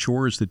basic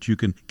chores that you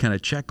can kind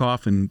of check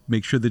off and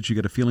make sure that you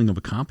get a feeling of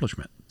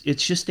accomplishment.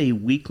 It's just a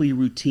weekly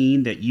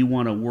routine that you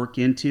want to work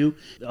into.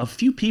 A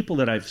few people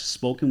that I've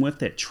spoken with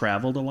that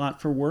traveled a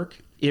lot for work,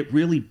 it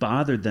really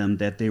bothered them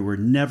that they were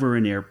never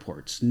in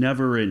airports,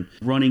 never in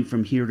running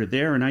from here to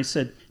there. And I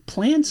said,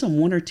 plan some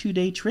 1 or 2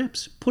 day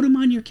trips, put them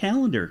on your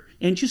calendar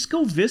and just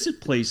go visit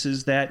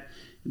places that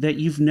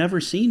you've never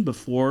seen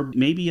before.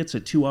 Maybe it's a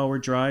 2-hour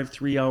drive,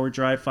 3-hour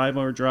drive,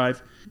 5-hour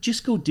drive.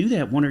 Just go do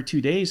that 1 or 2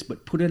 days,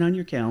 but put it on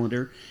your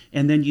calendar.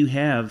 And then you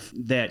have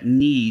that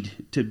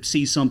need to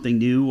see something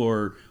new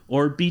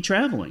or be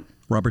traveling.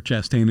 Robert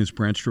Chastain is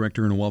branch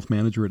director and a wealth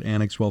manager at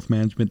Annex Wealth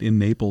Management in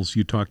Naples.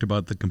 You talked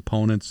about the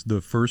components.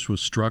 The first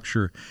was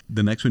structure.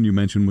 The next one you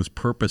mentioned was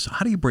purpose.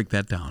 How do you break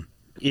that down?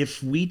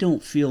 If we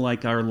don't feel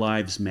like our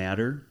lives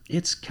matter,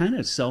 it's kind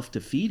of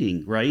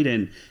self-defeating, right?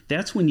 And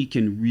that's when you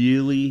can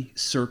really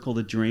circle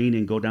the drain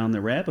and go down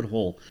the rabbit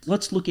hole.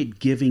 Let's look at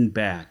giving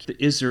back.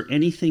 Is there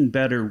anything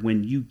better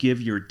when you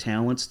give your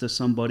talents to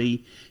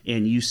somebody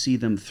and you see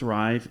them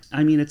thrive?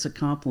 I mean, it's a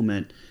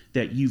compliment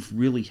that you've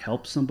really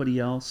helped somebody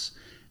else.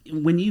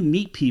 when you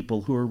meet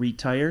people who are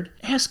retired,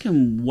 ask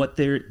them what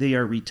they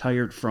are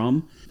retired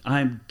from.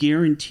 I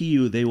guarantee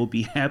you they will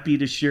be happy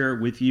to share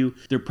it with you.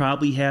 They're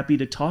probably happy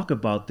to talk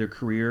about their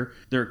career,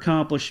 their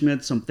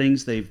accomplishments, some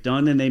things they've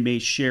done, and they may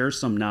share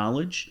some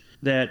knowledge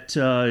that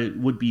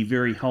would be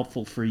very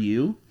helpful for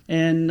you.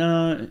 And,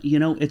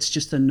 it's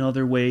just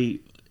another way.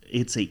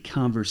 It's a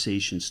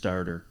conversation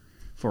starter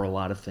for a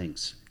lot of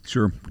things.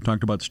 Sure. We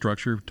talked about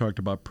structure, we talked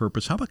about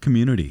purpose. How about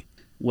community?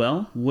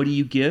 Well, what do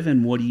you give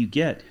and what do you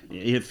get?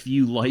 If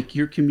you like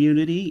your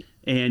community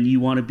and you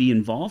want to be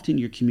involved in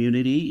your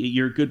community,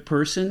 you're a good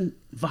person,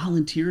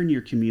 volunteer in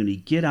your community.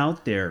 Get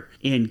out there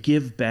and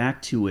give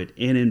back to it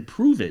and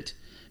improve it.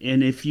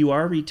 And if you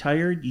are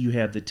retired, you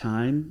have the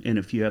time, and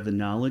if you have the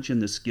knowledge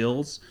and the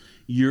skills,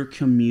 your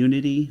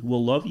community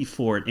will love you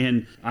for it.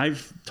 And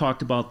I've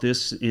talked about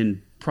this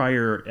in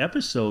prior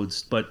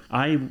episodes, but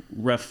I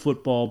ref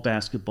football,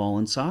 basketball,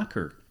 and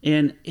soccer.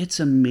 And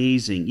it's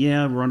amazing.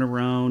 Yeah, run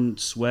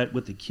around, sweat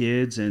with the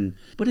kids,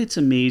 but it's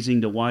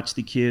amazing to watch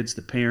the kids,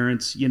 the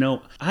parents.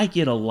 I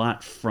get a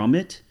lot from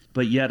it,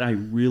 but yet I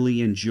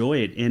really enjoy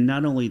it. And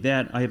not only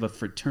that, I have a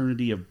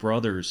fraternity of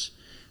brothers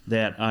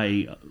that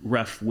I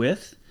ref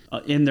with,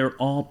 and they're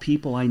all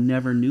people I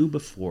never knew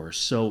before.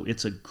 So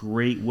it's a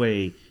great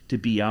way to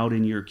be out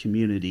in your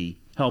community,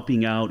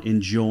 helping out,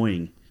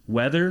 enjoying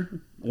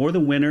weather or the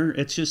winter.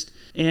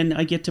 And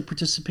I get to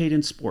participate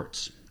in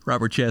sports.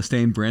 Robert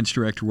Chastain, Branch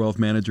Director, Wealth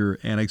Manager,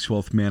 Annex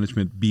Wealth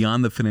Management.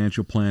 Beyond the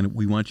financial plan,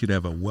 we want you to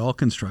have a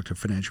well-constructed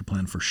financial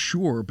plan for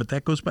sure, but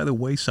that goes by the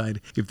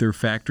wayside if there are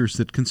factors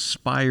that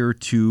conspire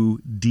to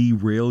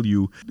derail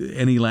you.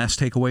 Any last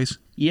takeaways?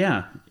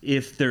 Yeah.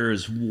 If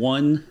there's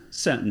one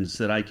sentence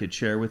that I could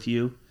share with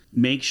you,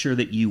 make sure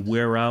that you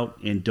wear out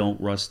and don't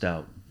rust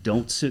out.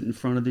 Don't sit in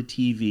front of the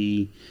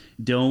TV.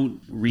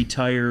 Don't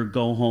retire,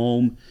 go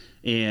home,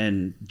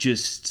 and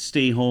just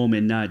stay home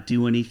and not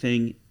do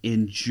anything.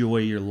 Enjoy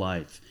your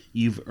life.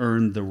 You've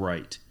earned the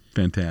right.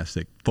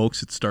 Fantastic.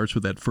 Folks, it starts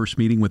with that first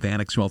meeting with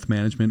Annex Wealth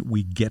Management.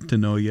 We get to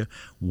know you,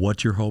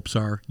 what your hopes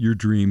are, your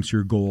dreams,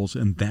 your goals,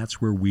 and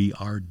that's where we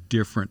are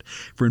different.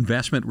 For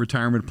investment,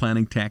 retirement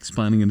planning, tax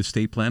planning, and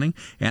estate planning,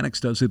 Annex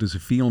does it as a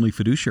fee-only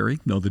fiduciary.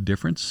 Know the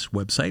difference?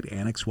 Website,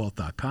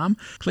 annexwealth.com.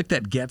 Click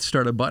that Get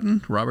Started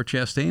button. Robert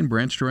Chastain,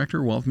 Branch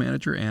Director, Wealth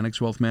Manager, Annex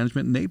Wealth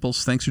Management,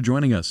 Naples. Thanks for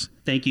joining us.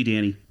 Thank you,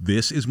 Danny.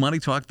 This is Money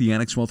Talk, the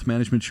Annex Wealth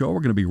Management Show. We're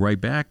going to be right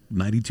back.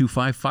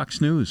 92.5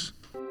 Fox News.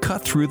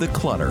 Cut through the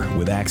clutter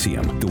with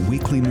Axiom, the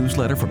weekly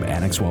newsletter from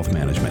Annex Wealth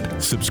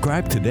Management.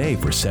 Subscribe today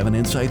for 7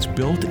 insights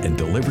built and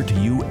delivered to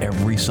you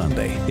every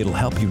Sunday. It'll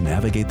help you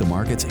navigate the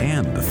markets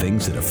and the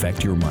things that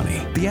affect your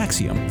money. The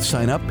Axiom.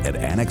 Sign up at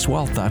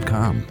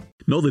annexwealth.com.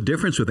 Know the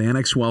difference with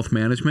Annex Wealth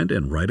Management,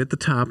 and right at the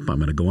top, I'm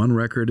going to go on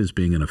record as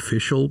being an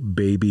official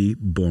baby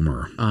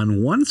boomer.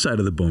 On one side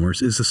of the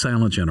boomers is the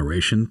silent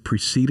generation,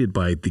 preceded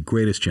by the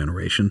greatest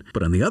generation,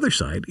 but on the other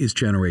side is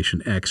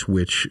Generation X,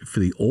 which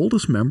for the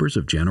oldest members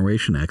of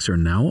Generation X are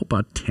now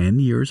about 10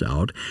 years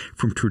out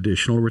from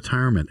traditional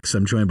retirement. So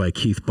I'm joined by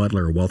Keith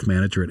Butler, a wealth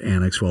manager at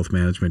Annex Wealth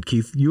Management.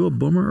 Keith, you a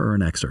boomer or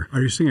an Xer?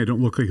 Are you saying I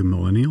don't look like a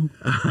millennial?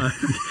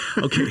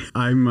 Okay.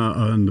 I'm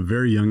on the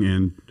very young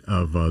end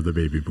of the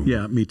baby boom.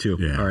 Yeah, me too.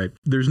 Yeah. All right.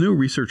 There's new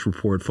research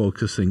report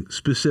focusing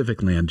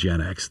specifically on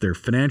Gen X, their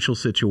financial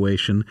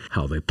situation,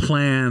 how they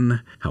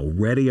plan, how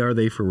ready are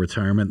they for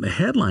retirement. The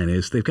headline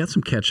is they've got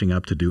some catching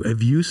up to do.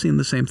 Have you seen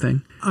the same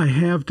thing? I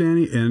have,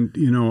 Danny, and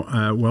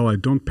while I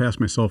don't pass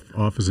myself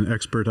off as an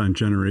expert on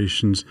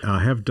generations,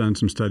 I have done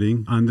some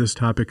studying on this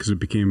topic because it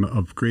became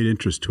of great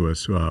interest to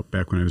us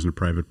back when I was in a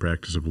private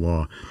practice of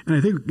law. And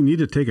I think we need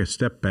to take a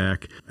step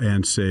back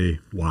and say,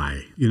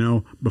 why?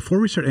 Before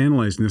we start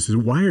analyzing this,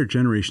 why are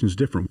generations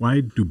different?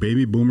 Why do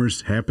baby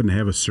boomers happen to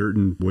have a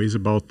certain ways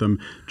about them?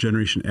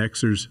 Generation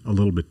Xers a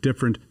little bit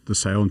different, the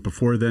silent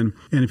before then.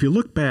 And if you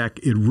look back,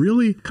 it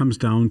really comes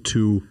down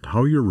to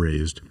how you're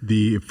raised,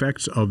 the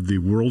effects of the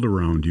world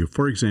around you.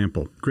 For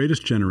example,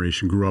 greatest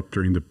generation grew up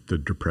during the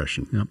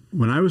Depression. Yep.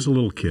 When I was a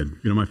little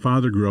kid, my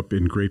father grew up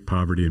in great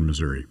poverty in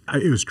Missouri.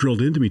 It was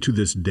drilled into me to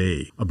this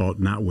day about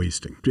not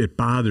wasting. It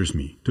bothers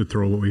me to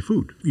throw away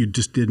food. You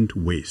just didn't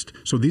waste.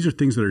 So these are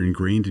things that are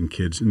ingrained in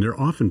kids, and they're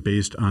often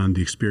based on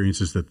the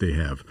experiences that they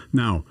have.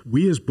 Now,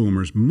 we as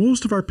boomers,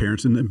 most of our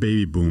parents in the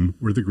baby boom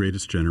were the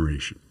greatest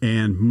generation.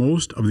 And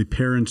most of the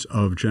parents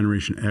of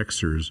Generation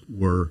Xers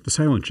were the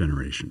silent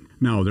generation.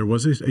 Now, there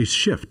was a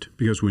shift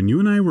because when you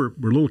and I were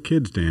little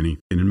kids, Danny,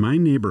 and in my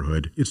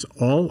neighborhood, it's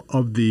all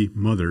of the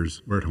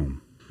mothers were at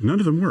home. None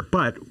of them were.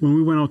 But when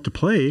we went out to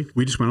play,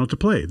 we just went out to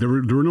play. There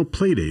were no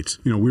play dates.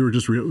 We were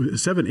just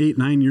 7, 8,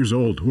 9 years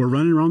old. We're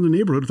running around the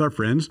neighborhood with our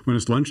friends. When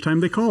it's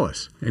lunchtime, they call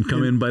us. And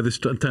come in by the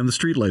time the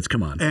street lights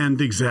come on. And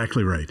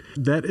exactly right.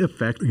 That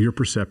affects your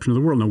perception of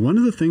the world. Now, one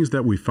of the things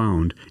that we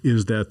found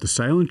is that the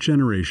silent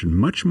generation,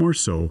 much more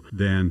so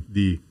than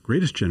the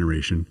greatest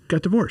generation,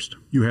 got divorced.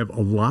 You have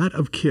a lot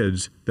of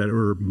kids that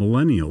are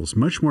millennials,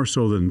 much more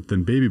so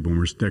than baby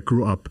boomers, that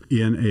grew up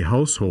in a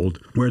household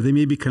where they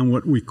may become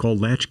what we call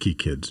latchkey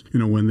kids.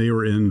 When they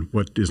were in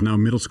what is now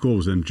middle school,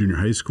 was in junior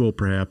high school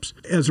perhaps.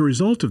 As a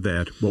result of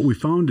that, what we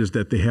found is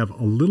that they have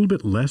a little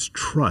bit less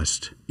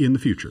trust in the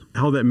future.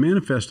 How that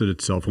manifested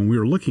itself when we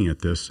were looking at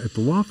this at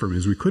the law firm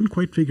is we couldn't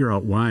quite figure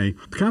out why.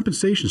 The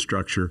compensation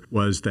structure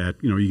was that,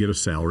 you get a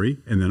salary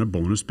and then a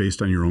bonus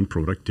based on your own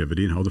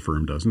productivity and how the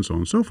firm does and so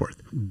on and so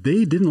forth.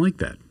 They didn't like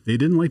that. They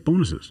didn't like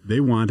bonuses. They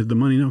wanted the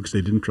money now because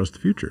they didn't trust the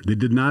future. They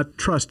did not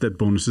trust that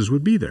bonuses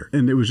would be there.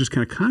 And it was just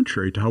kind of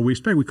contrary to how we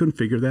expect. We couldn't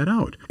figure that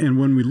out. And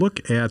when we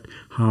look at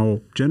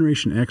how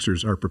Generation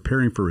Xers are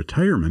preparing for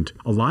retirement,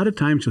 a lot of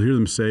times you'll hear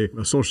them say,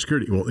 Social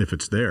Security, well, if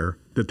it's there,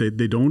 that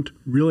they don't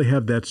really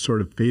have that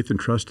sort of faith and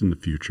trust in the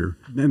future.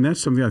 And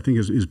that's something I think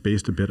is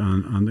based a bit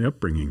on the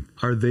upbringing.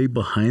 Are they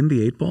behind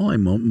the eight ball?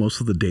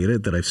 Most of the data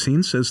that I've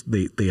seen says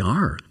they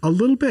are. A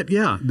little bit,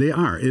 yeah, they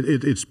are.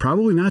 It's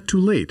probably not too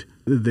late.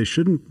 They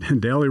shouldn't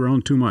dally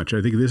around too much.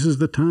 I think this is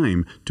the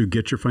time to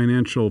get your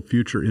financial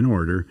future in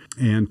order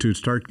and to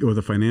start with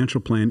a financial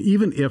plan,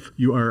 even if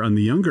you are on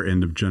the younger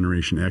end of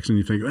Generation X and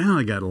you think, well,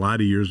 I got a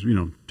lot of years,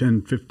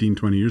 10, 15,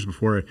 20 years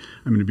before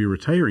I'm going to be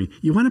retiring.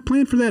 You want to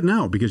plan for that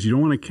now because you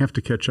don't want to have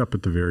to catch up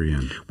at the very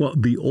end. Well,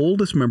 the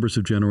oldest members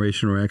of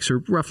Generation X are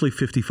roughly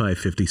 55,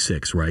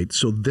 56, right?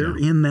 So they're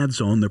in that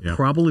zone. They're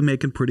probably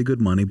making pretty good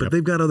money, but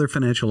they've got other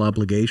financial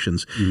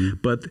obligations.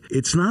 Mm-hmm. But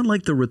it's not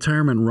like the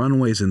retirement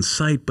runway's in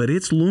sight, but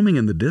it's looming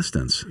in the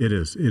distance. It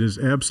is. It is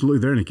absolutely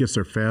there, and it gets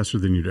there faster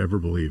than you'd ever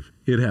believe.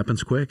 It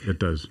happens quick. It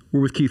does. We're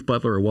with Keith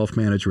Butler, a wealth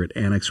manager at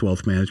Annex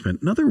Wealth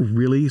Management. Another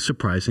really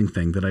surprising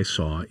thing that I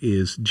saw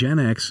is Gen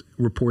X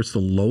reports the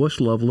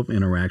lowest level of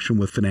interaction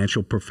with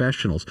financial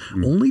professionals,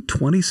 only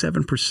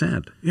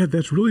 27%. Yeah,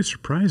 that's really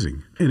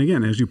surprising. And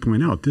again, as you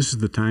point out, this is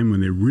the time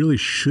when they really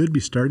should be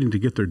starting to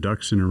get their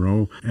ducks in a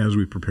row as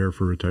we prepare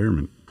for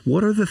retirement.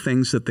 What are the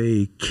things that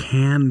they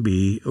can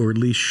be, or at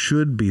least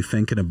should be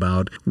thinking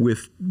about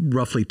with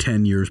roughly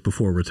 10 years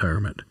before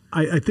retirement?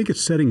 I think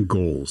it's setting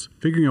goals,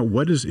 figuring out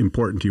what is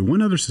important to you.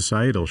 One other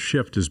societal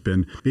shift has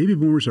been baby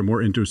boomers are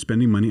more into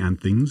spending money on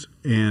things.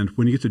 And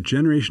when you get to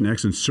Generation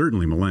X and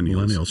certainly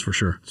millennials for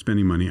sure,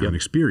 spending money on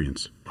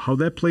experience. How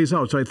that plays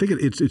out. So I think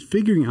it's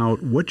figuring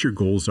out what your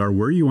goals are,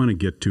 where you want to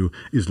get to.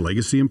 Is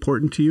legacy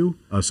important to you?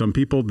 Some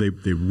people, they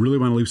really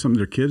want to leave something to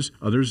their kids.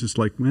 Others, it's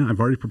like, man,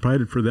 I've already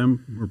provided for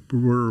them.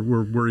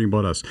 We're worrying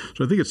about us.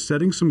 So I think it's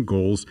setting some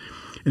goals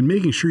and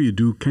making sure you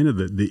do kind of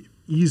the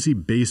easy,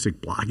 basic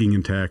blocking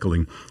and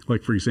tackling.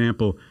 Like, for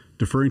example,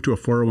 deferring to a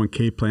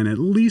 401k plan at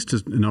least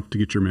is enough to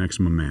get your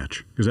maximum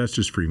match, because that's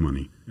just free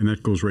money, and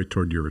that goes right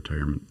toward your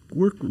retirement.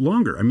 Work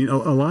longer. I mean,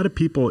 a lot of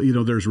people,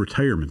 there's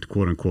retirement,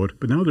 quote unquote,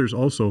 but now there's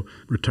also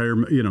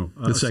retirement,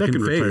 the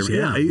second phase.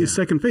 Yeah.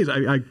 Second phase.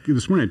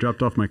 This morning I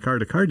dropped off my car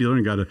at a car dealer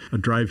and got a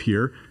drive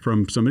here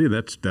from somebody.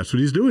 That's what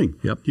he's doing.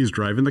 Yep. He's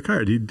driving the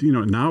car.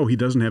 Now he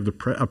doesn't have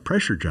a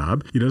pressure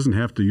job. He doesn't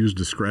have to use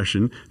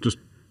discretion. Just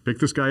pick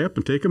this guy up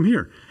and take him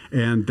here.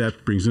 And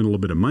that brings in a little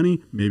bit of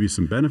money, maybe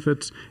some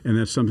benefits, and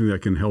that's something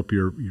that can help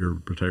your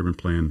retirement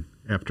plan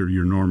after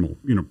your normal,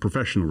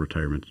 professional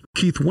retirement.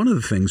 Keith, one of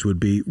the things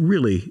would be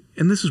really,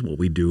 and this is what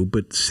we do,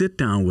 but sit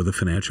down with a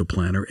financial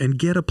planner and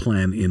get a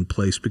plan in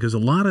place, because a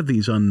lot of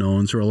these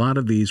unknowns, or a lot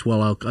of these,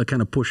 I'll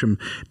kind of push them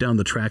down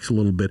the tracks a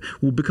little bit,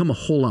 will become a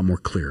whole lot more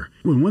clear.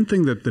 Well, one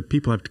thing that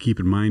people have to keep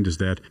in mind is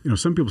that,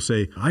 some people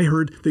say, I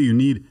heard that you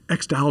need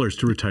X dollars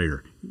to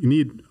retire. You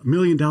need $1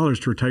 million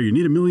to retire. You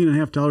need $1.5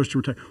 million to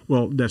retire.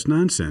 Well, that's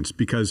nonsense,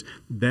 because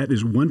that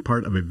is one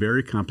part of a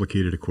very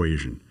complicated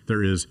equation.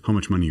 There is how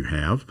much money you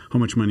have, how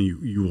much money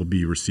you will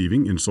be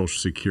receiving in Social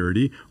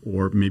Security,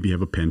 or maybe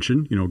have a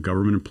pension.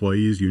 Government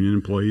employees, union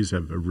employees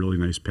have really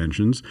nice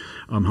pensions.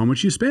 How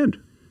much you spend.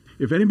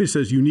 If anybody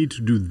says you need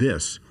to do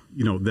this,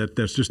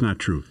 that's just not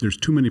true. There's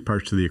too many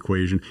parts to the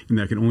equation, and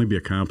that can only be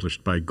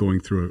accomplished by going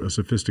through a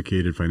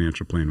sophisticated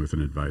financial plan with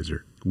an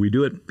advisor. We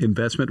do it: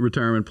 investment,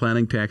 retirement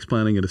planning, tax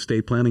planning, and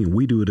estate planning, and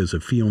we do it as a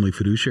fee-only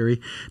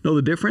fiduciary. Know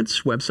the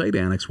difference? Website,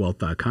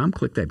 annexwealth.com.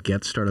 Click that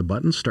Get Started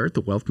button. Start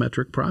the wealth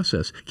metric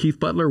process. Keith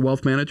Butler,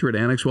 wealth manager at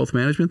Annex Wealth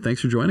Management.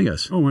 Thanks for joining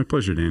us. Oh, my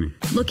pleasure, Danny.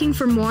 Looking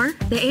for more?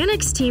 The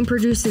Annex team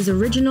produces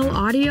original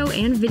audio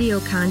and video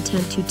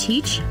content to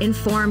teach,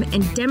 inform,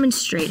 and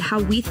demonstrate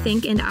how we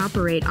think and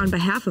operate on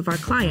behalf of our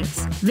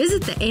clients.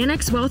 Visit the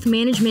Annex Wealth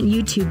Management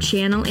YouTube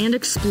channel and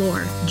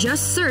explore.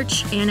 Just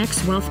search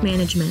Annex Wealth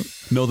Management.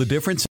 Know the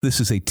difference? This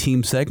is a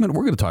team segment.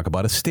 We're going to talk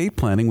about estate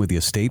planning with the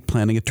estate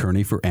planning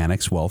attorney for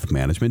Annex Wealth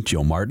Management,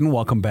 Jill Martin.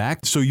 Welcome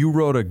back. So you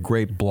wrote a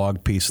great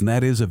blog piece, and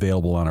that is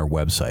available on our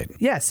website.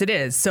 Yes, it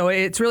is. So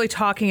it's really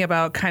talking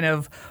about kind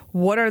of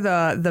what are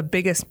the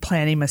biggest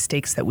planning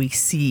mistakes that we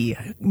see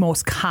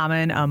most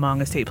common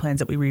among estate plans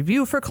that we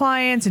review for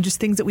clients, and just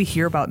things that we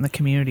hear about in the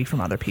community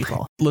from other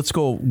people? Let's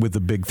go with the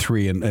big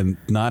three, and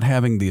not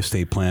having the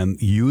estate plan,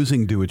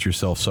 using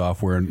do-it-yourself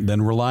software, and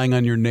then relying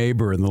on your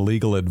neighbor and the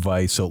legal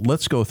advice. So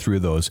let's go through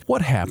those.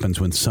 What happens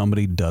when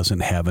somebody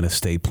doesn't have an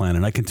estate plan?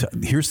 And I can tell,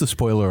 here's the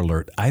spoiler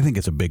alert. I think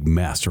it's a big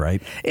mess,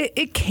 right?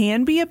 It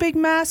can be a big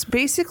mess.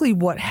 Basically,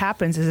 what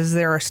happens is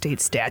there are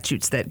state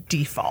statutes that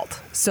default,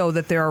 so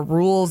that there are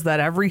rules that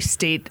every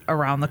state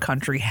around the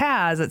country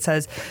has that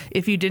says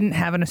if you didn't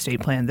have an estate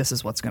plan, this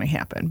is what's going to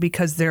happen,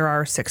 because there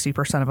are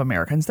 60% of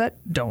Americans that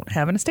don't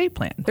have an estate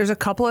plan. There's a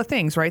couple of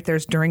things, right?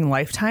 There's during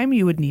lifetime,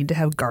 you would need to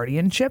have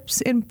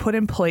guardianships put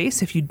in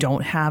place if you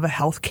don't have a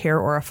health care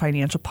or a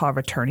financial power of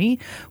attorney,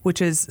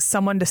 which is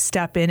someone to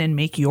step in and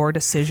make your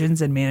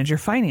decisions and manage your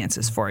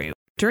finances for you.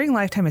 During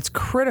lifetime, it's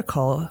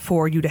critical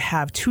for you to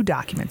have two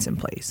documents in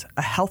place,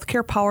 a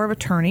healthcare power of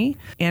attorney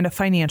and a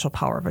financial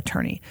power of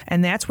attorney.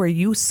 And that's where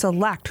you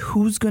select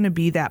who's going to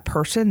be that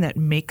person that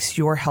makes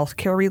your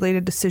healthcare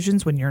related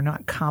decisions when you're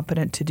not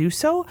competent to do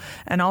so,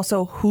 and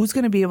also who's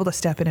going to be able to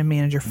step in and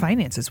manage your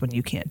finances when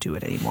you can't do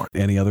it anymore.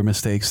 Any other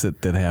mistakes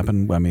that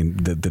happen? I mean,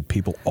 that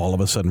people all of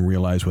a sudden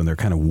realize when they're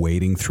kind of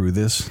wading through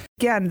this?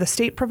 Again, the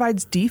state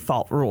provides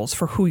default rules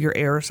for who your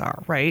heirs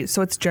are, right?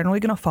 So it's generally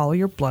going to follow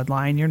your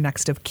bloodline, your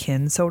next of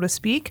kin, so to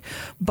speak.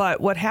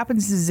 But what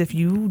happens is if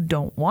you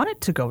don't want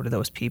it to go to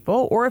those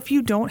people, or if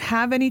you don't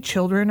have any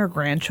children or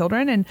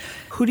grandchildren, and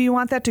who do you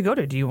want that to go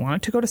to? Do you want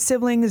it to go to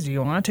siblings? Do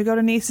you want it to go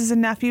to nieces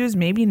and nephews?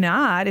 Maybe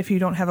not if you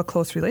don't have a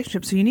close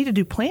relationship. So you need to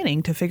do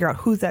planning to figure out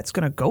who that's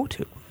going to go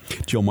to.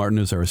 Jill Martin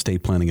is our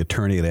estate planning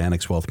attorney at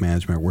Annex Wealth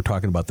Management. We're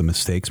talking about the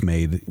mistakes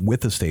made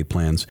with estate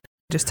plans.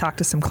 Just talked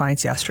to some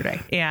clients yesterday,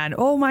 and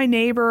my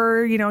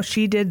neighbor,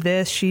 she did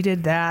this, she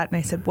did that. And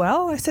I said,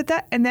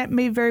 that, and that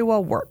may very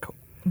well work.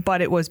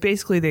 But it was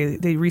basically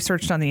they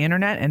researched on the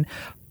internet and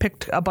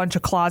picked a bunch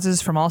of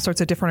clauses from all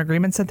sorts of different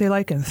agreements that they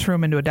like and threw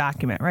them into a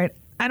document, right?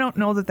 I don't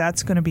know that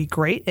that's going to be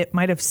great. It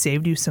might have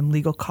saved you some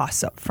legal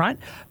costs up front,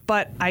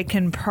 but I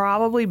can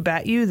probably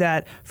bet you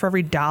that for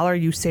every dollar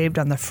you saved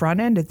on the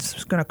front end,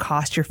 it's going to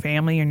cost your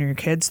family and your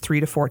kids 3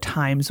 to 4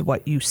 times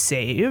what you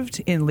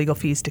saved in legal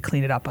fees to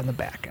clean it up on the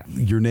back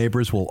end. Your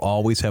neighbors will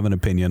always have an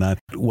opinion on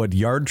what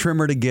yard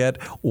trimmer to get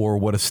or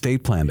what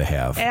estate plan to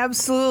have.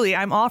 Absolutely.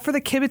 I'm all for the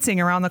kibitzing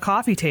around the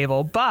coffee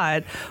table,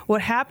 but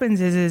what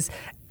happens is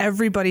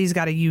everybody's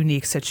got a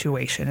unique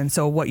situation. And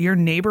so what your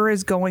neighbor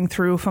is going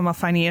through from a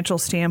financial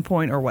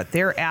standpoint, or what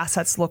their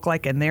assets look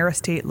like and their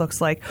estate looks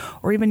like,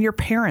 or even your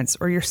parents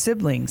or your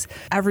siblings,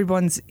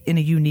 everyone's in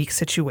a unique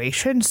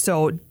situation.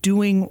 So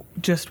doing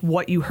just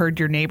what you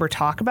heard your neighbor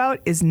talk about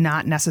is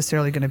not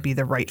necessarily going to be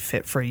the right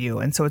fit for you.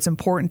 And so it's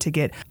important to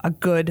get a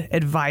good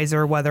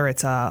advisor, whether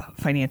it's a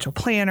financial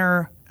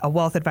planner, a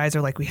wealth advisor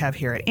like we have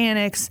here at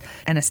Annex,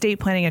 an estate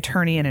planning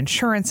attorney, an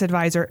insurance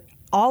advisor.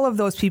 All of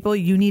those people,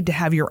 you need to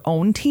have your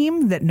own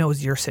team that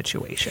knows your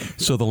situation.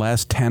 So the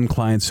last 10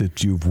 clients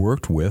that you've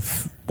worked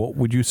with, what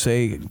would you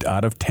say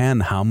out of 10,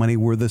 how many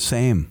were the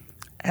same?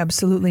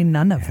 Absolutely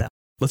none of them.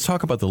 Let's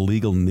talk about the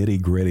legal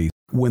nitty-gritty.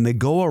 When they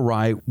go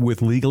awry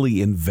with legally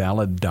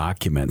invalid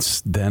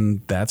documents,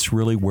 then that's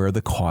really where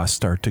the costs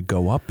start to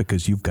go up,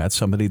 because you've got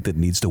somebody that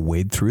needs to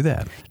wade through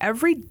that.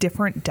 Every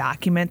different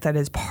document that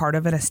is part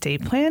of an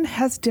estate plan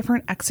has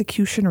different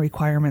execution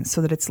requirements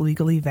so that it's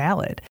legally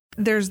valid.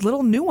 There's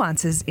little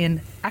nuances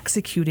in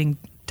executing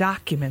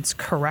documents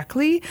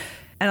correctly,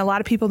 and a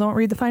lot of people don't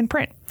read the fine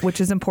print, which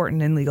is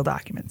important in legal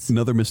documents.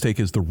 Another mistake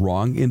is the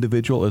wrong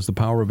individual as the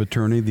power of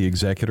attorney, the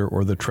executor,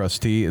 or the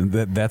trustee, and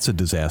that's a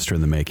disaster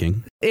in the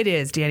making. It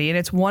is, Danny, and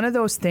it's one of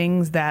those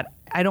things that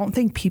I don't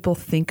think people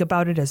think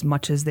about it as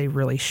much as they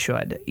really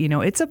should.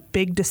 It's a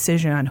big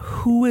decision on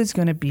who is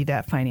going to be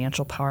that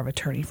financial power of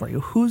attorney for you,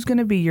 who's going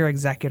to be your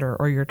executor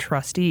or your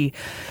trustee,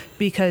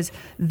 because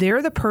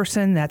they're the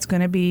person that's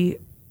going to be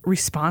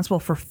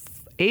responsible for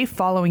A,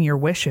 following your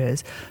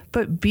wishes,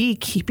 but B,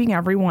 keeping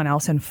everyone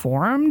else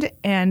informed.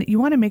 And you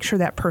want to make sure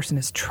that person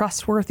is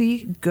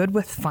trustworthy, good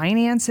with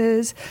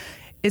finances,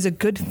 is a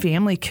good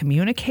family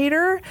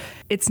communicator.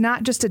 It's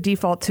not just a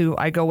default to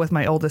I go with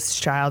my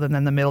oldest child and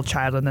then the middle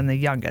child and then the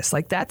youngest.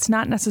 Like, that's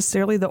not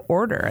necessarily the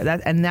order.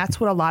 And that's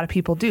what a lot of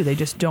people do. They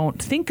just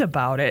don't think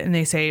about it, and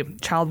they say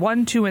child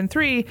 1, 2, and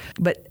 3,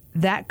 but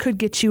that could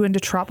get you into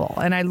trouble.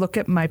 And I look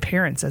at my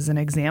parents as an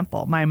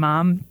example. My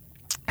mom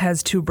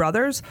has 2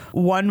 brothers.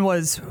 One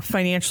was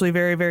financially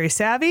very, very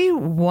savvy.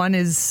 One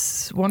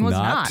was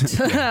not.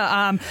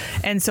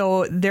 And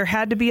so there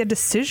had to be a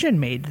decision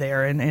made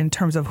there in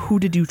terms of who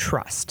did you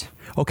trust.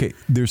 Okay,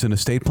 there's an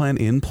estate plan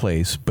in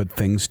place, but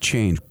things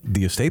change.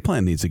 The estate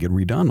plan needs to get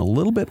redone a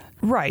little bit.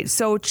 Right.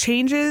 So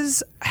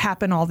changes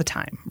happen all the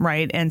time,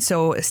 right? And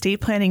so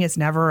estate planning is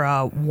never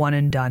a one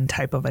and done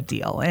type of a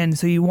deal. And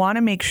so you want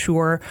to make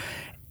sure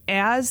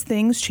as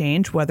things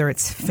change, whether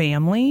it's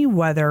family,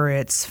 whether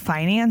it's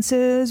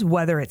finances,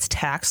 whether it's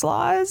tax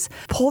laws,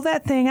 pull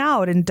that thing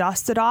out and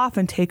dust it off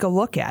and take a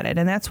look at it.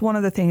 And that's one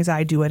of the things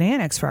I do at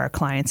Annex for our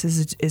clients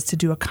is to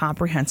do a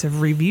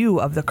comprehensive review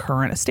of the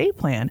current estate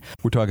plan.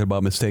 We're talking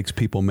about mistakes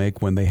people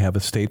make when they have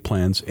estate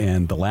plans.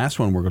 And the last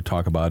one we're going to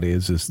talk about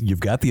is you've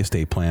got the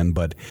estate plan,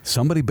 but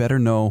somebody better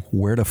know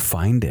where to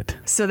find it.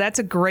 So that's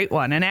a great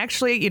one. And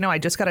actually, I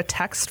just got a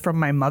text from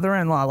my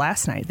mother-in-law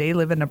last night. They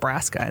live in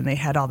Nebraska and they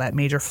had all that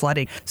major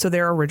flooding. So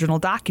their original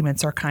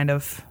documents are kind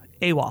of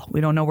AWOL.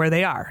 We don't know where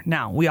they are.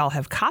 Now, we all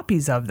have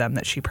copies of them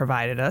that she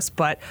provided us,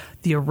 but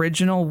the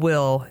original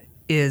will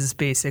is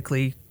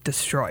basically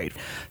destroyed.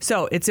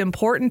 So it's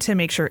important to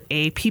make sure,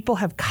 people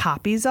have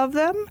copies of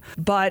them,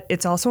 but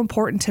it's also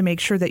important to make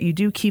sure that you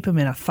do keep them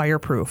in a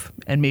fireproof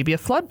and maybe a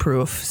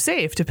floodproof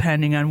safe,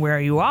 depending on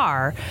where you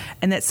are,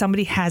 and that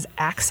somebody has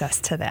access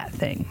to that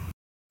thing.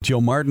 Joe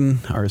Martin,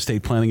 our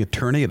estate planning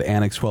attorney at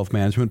Annex Wealth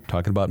Management,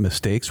 talking about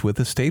mistakes with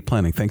estate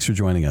planning. Thanks for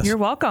joining us. You're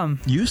welcome.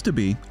 Used to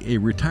be a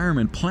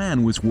retirement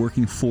plan was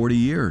working 40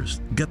 years.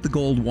 Get the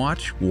gold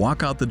watch,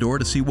 walk out the door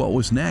to see what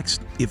was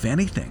next, if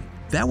anything.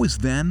 That was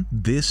then,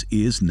 this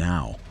is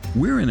now.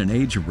 We're in an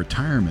age of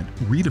retirement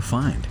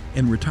redefined,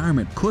 and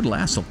retirement could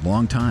last a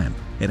long time.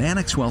 At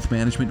Annex Wealth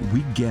Management,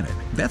 we get it.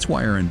 That's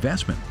why our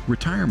investment,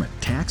 retirement,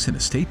 tax, and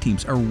estate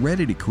teams are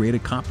ready to create a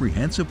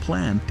comprehensive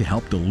plan to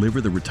help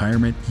deliver the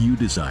retirement you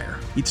desire.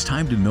 It's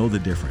time to know the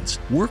difference.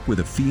 Work with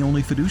a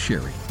fee-only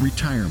fiduciary.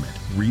 Retirement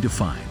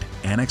redefined.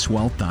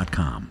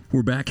 AnnexWealth.com.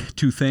 We're back.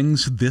 Two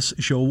things. This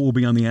show will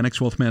be on the Annex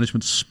Wealth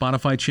Management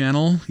Spotify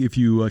channel if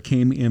you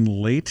came in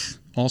late.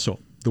 Also,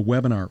 the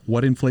webinar,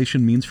 What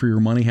Inflation Means for Your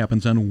Money,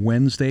 happens on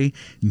Wednesday,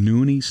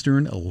 noon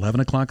Eastern, 11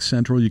 o'clock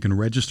Central. You can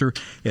register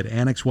at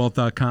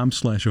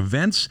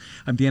annexwealth.com/events.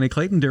 I'm Danny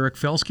Clayton. Derek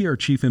Felske, our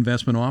Chief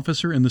Investment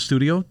Officer, in the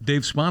studio.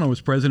 Dave Spano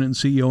is President and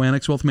CEO,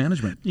 Annex Wealth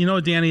Management.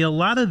 Danny, a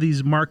lot of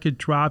these market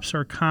drops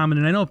are common,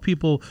 and I know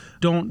people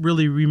don't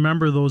really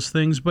remember those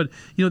things, but,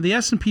 the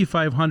S&P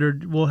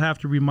 500, we'll have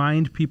to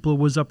remind people,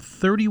 was up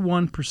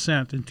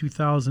 31% in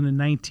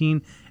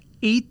 2019.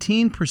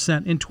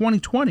 18% in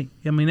 2020.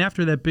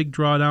 After that big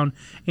drawdown,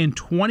 and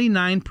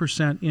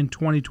 29% in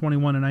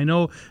 2021. And I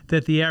know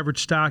that the average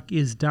stock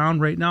is down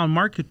right now.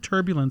 Market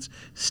turbulence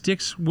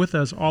sticks with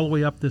us all the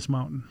way up this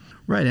mountain.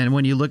 Right. And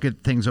when you look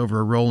at things over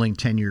a rolling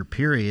 10-year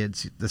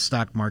periods, the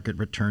stock market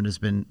return has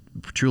been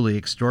truly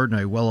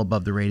extraordinary, well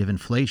above the rate of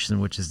inflation,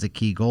 which is the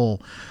key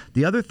goal.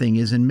 The other thing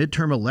is, in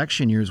midterm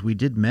election years, we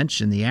did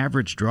mention the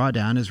average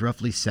drawdown is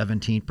roughly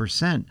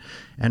 17%.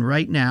 And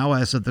right now,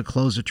 as of the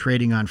close of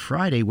trading on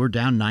Friday, we're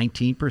down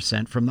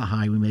 19% from the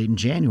high we made in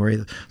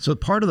January. So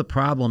part of the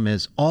problem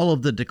is all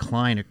of the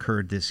decline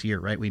occurred this year,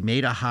 right? We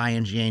made a high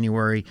in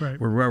January. Right.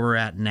 We're where we're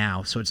at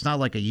now. So it's not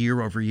like a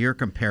year-over-year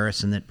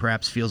comparison that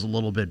perhaps feels a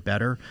little bit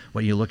better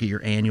when you look at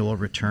your annual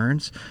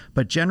returns.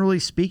 But generally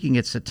speaking,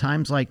 it's at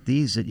times like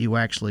these that you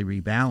actually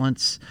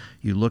rebalance.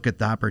 You look at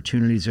the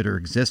opportunities that are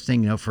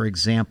existing. For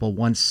example,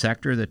 one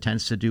sector that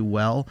tends to do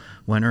well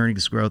when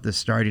earnings growth is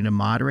starting to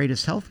moderate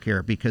is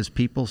healthcare, because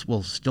people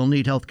will still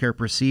need healthcare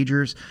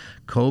procedures.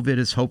 COVID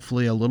is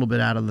hopefully a little bit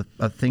out of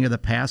a thing of the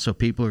past, so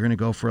people are going to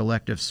go for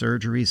elective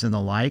surgeries and the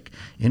like.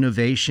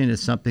 Innovation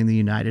is something the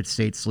United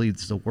States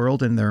leads the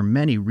world, and there are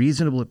many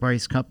reasonably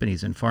priced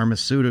companies in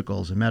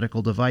pharmaceuticals and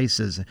medical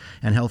devices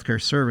and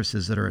healthcare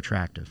services that are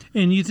attractive.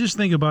 And you just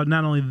think about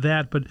not only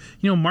that, but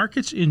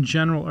markets in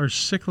general are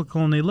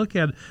cyclical, and they look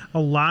at a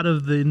lot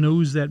of the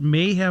news that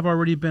may have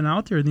already been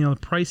out there. The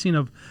pricing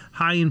of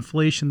high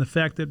inflation, the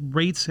fact that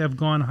rates have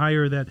gone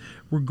higher, that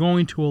we're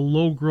going to a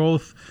low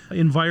growth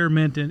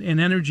environment,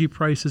 and energy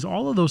prices,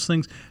 all of those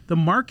things. The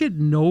market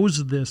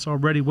knows this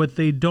already. What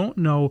they don't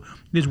know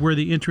is where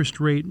the interest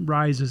rate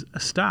rises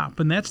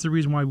stop. And that's the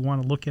reason why we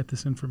want to look at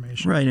this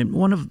information. Right. And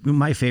one of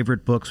my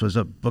favorite books was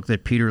a book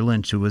that Peter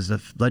Lynch, who was the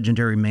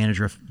legendary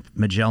manager of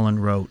Magellan,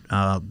 wrote.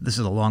 This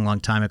is a long, long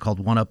time ago, called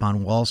One Up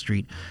on Wall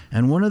Street.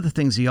 And one of the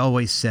things he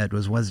always said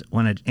was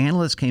when an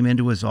analyst came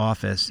into his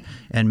office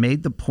and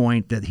made the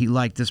point that he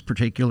liked this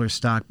particular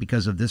stock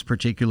because of this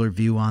particular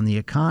view on the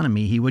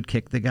economy, he would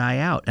kick the guy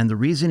out. And the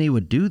reason he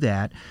would do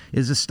that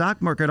is the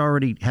stock market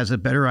already has a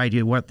better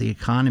idea what the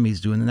economy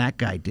is doing than that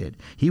guy did.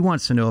 He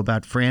wants to know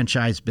about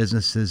franchise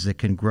businesses that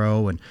can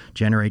grow and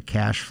generate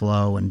cash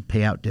flow and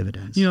pay out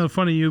dividends.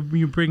 Funny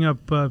you bring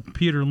up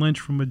Peter Lynch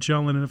from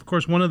Magellan, and of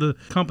course one of the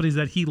companies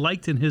that he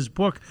liked in his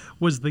book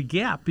was the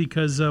Gap,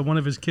 because one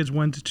of his kids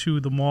went to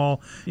the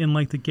mall in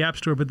the Gap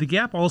store. But the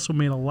Gap also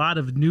made a lot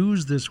of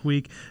news this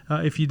week.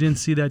 If you didn't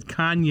see that,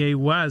 Kanye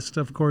West,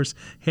 of course,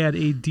 had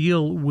a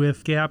deal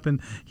with Gap, and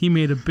he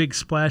made a big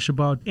splash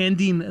about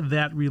ending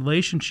that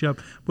relationship,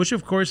 which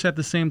of course at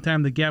the same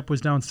time the Gap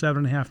was down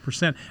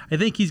 7.5%. I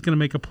think he's going to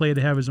make a play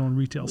to have his own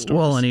retail stores.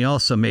 Well, and he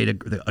also made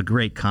a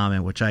great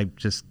comment, which I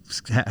just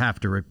have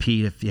to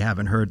repeat if you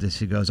haven't heard this.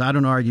 He goes, I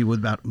don't argue with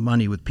about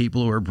money with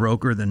people who are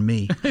broker than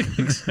me.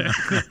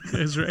 Exactly.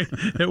 That's right.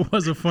 It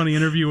was a funny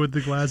interview with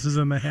the glasses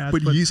and the hat.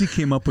 But Yeezy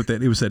came up with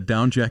that. It was that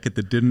down jacket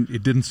that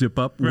didn't zip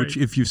up, Right. which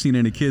if you've seen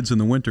any kids in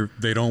the winter,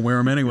 they don't wear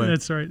them anyway.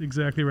 That's right.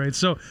 Exactly right.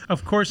 So,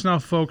 of course, now,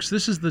 folks,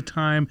 this is the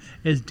time,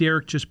 as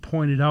Derek just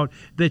pointed out,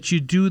 that you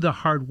do the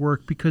hard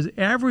work, because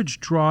average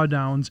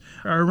drawdowns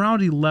are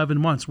around 11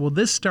 months. Well,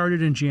 this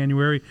started in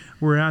January.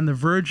 We're on the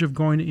verge of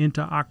going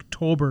into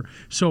October.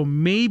 So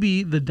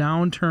maybe the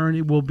downturn,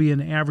 it will be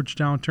an average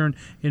downturn,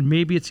 and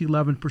maybe it's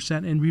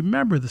 11%. And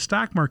remember, the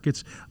stock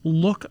markets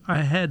look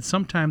ahead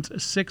sometimes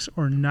 6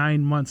 or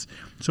 9 months.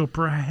 So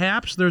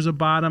perhaps there's a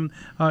bottom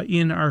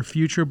in our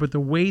future, but the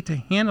way to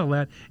handle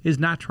that is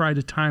not try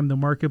to time the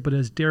market, but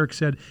as Derek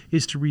said,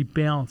 is to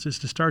rebalance, is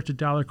to start to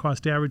dollar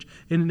cost average,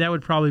 and that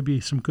would probably be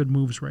some good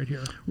moves right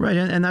here. Right,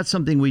 and that's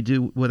something we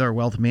do with our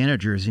wealth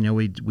managers. You know,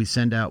 we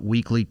send out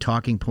weekly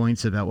talking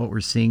points about what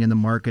we're seeing in the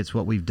markets,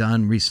 what we've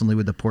done recently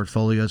with the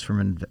portfolios from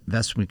an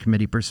investment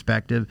committee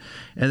perspective,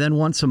 and then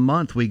once a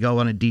month we go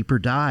on a deeper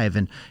dive,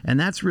 and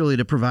that's really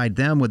to provide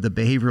them with the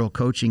behavioral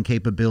coaching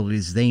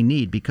capabilities they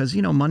need, because,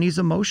 you know, money's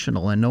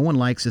emotional and no one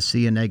likes to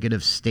see a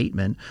negative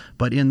statement,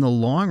 but in the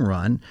long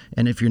run,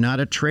 and if you're not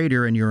a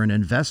trader and you're an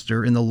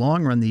investor, in the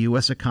long run the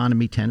U.S.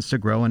 economy tends to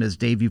grow, and as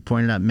Dave, you've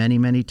pointed out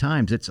many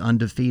times, it's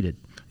undefeated.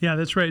 Yeah,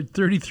 that's right.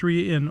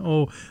 33-0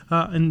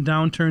 in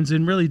downturns.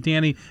 And really,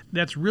 Danny,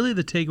 that's really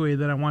the takeaway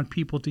that I want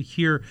people to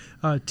hear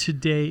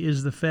today,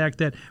 is the fact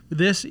that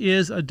this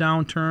is a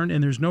downturn,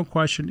 and there's no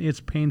question it's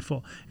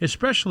painful,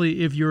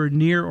 especially if you're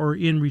near or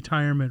in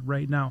retirement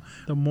right now.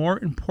 The more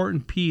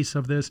important piece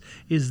of this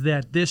is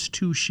that this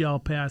too shall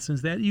pass, and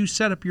that you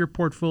set up your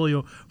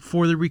portfolio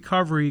for the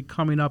recovery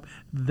coming up.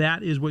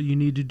 That is what you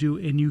need to do,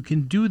 and you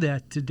can do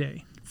that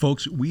today.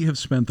 Folks, we have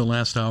spent the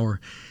last hour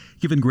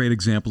given great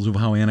examples of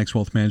how Annex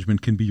Wealth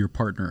Management can be your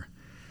partner.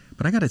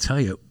 But I got to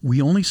tell you,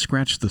 we only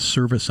scratched the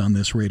surface on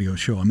this radio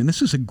show. I mean,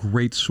 this is a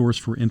great source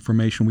for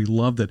information. We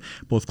love that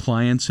both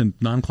clients and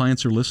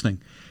non-clients are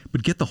listening.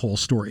 But get the whole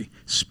story.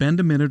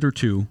 Spend a minute or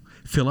two.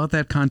 Fill out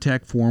that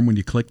contact form when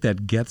you click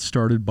that Get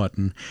Started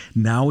button.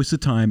 Now is the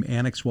time.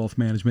 Annex Wealth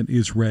Management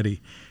is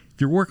ready. If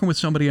you're working with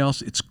somebody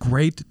else, it's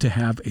great to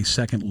have a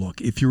second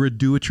look. If you're a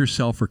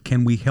do-it-yourselfer,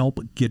 can we help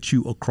get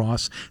you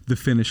across the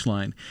finish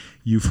line?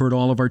 You've heard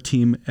all of our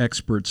team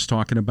experts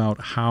talking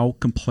about how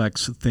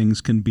complex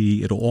things can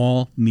be. It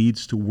all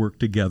needs to work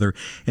together,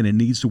 and it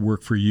needs to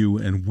work for you,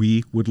 and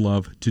we would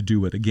love to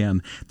do it.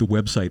 Again, the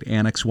website,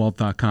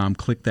 annexwealth.com.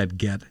 Click that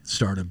Get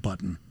Started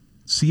button.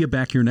 See you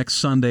back here next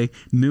Sunday,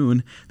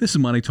 noon. This is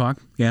Money Talk,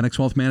 the Annex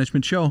Wealth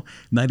Management Show,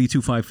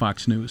 92.5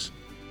 Fox News.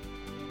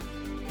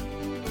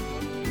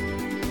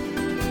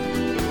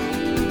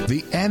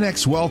 The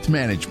Annex Wealth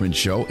Management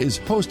Show is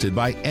hosted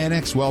by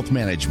Annex Wealth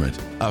Management,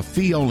 a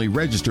fee-only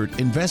registered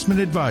investment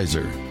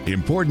advisor.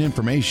 Important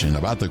information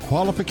about the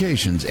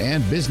qualifications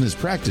and business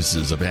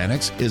practices of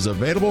Annex is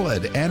available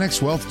at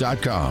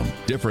annexwealth.com.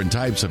 Different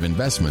types of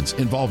investments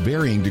involve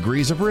varying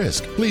degrees of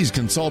risk. Please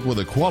consult with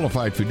a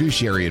qualified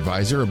fiduciary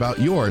advisor about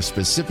your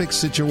specific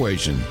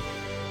situation.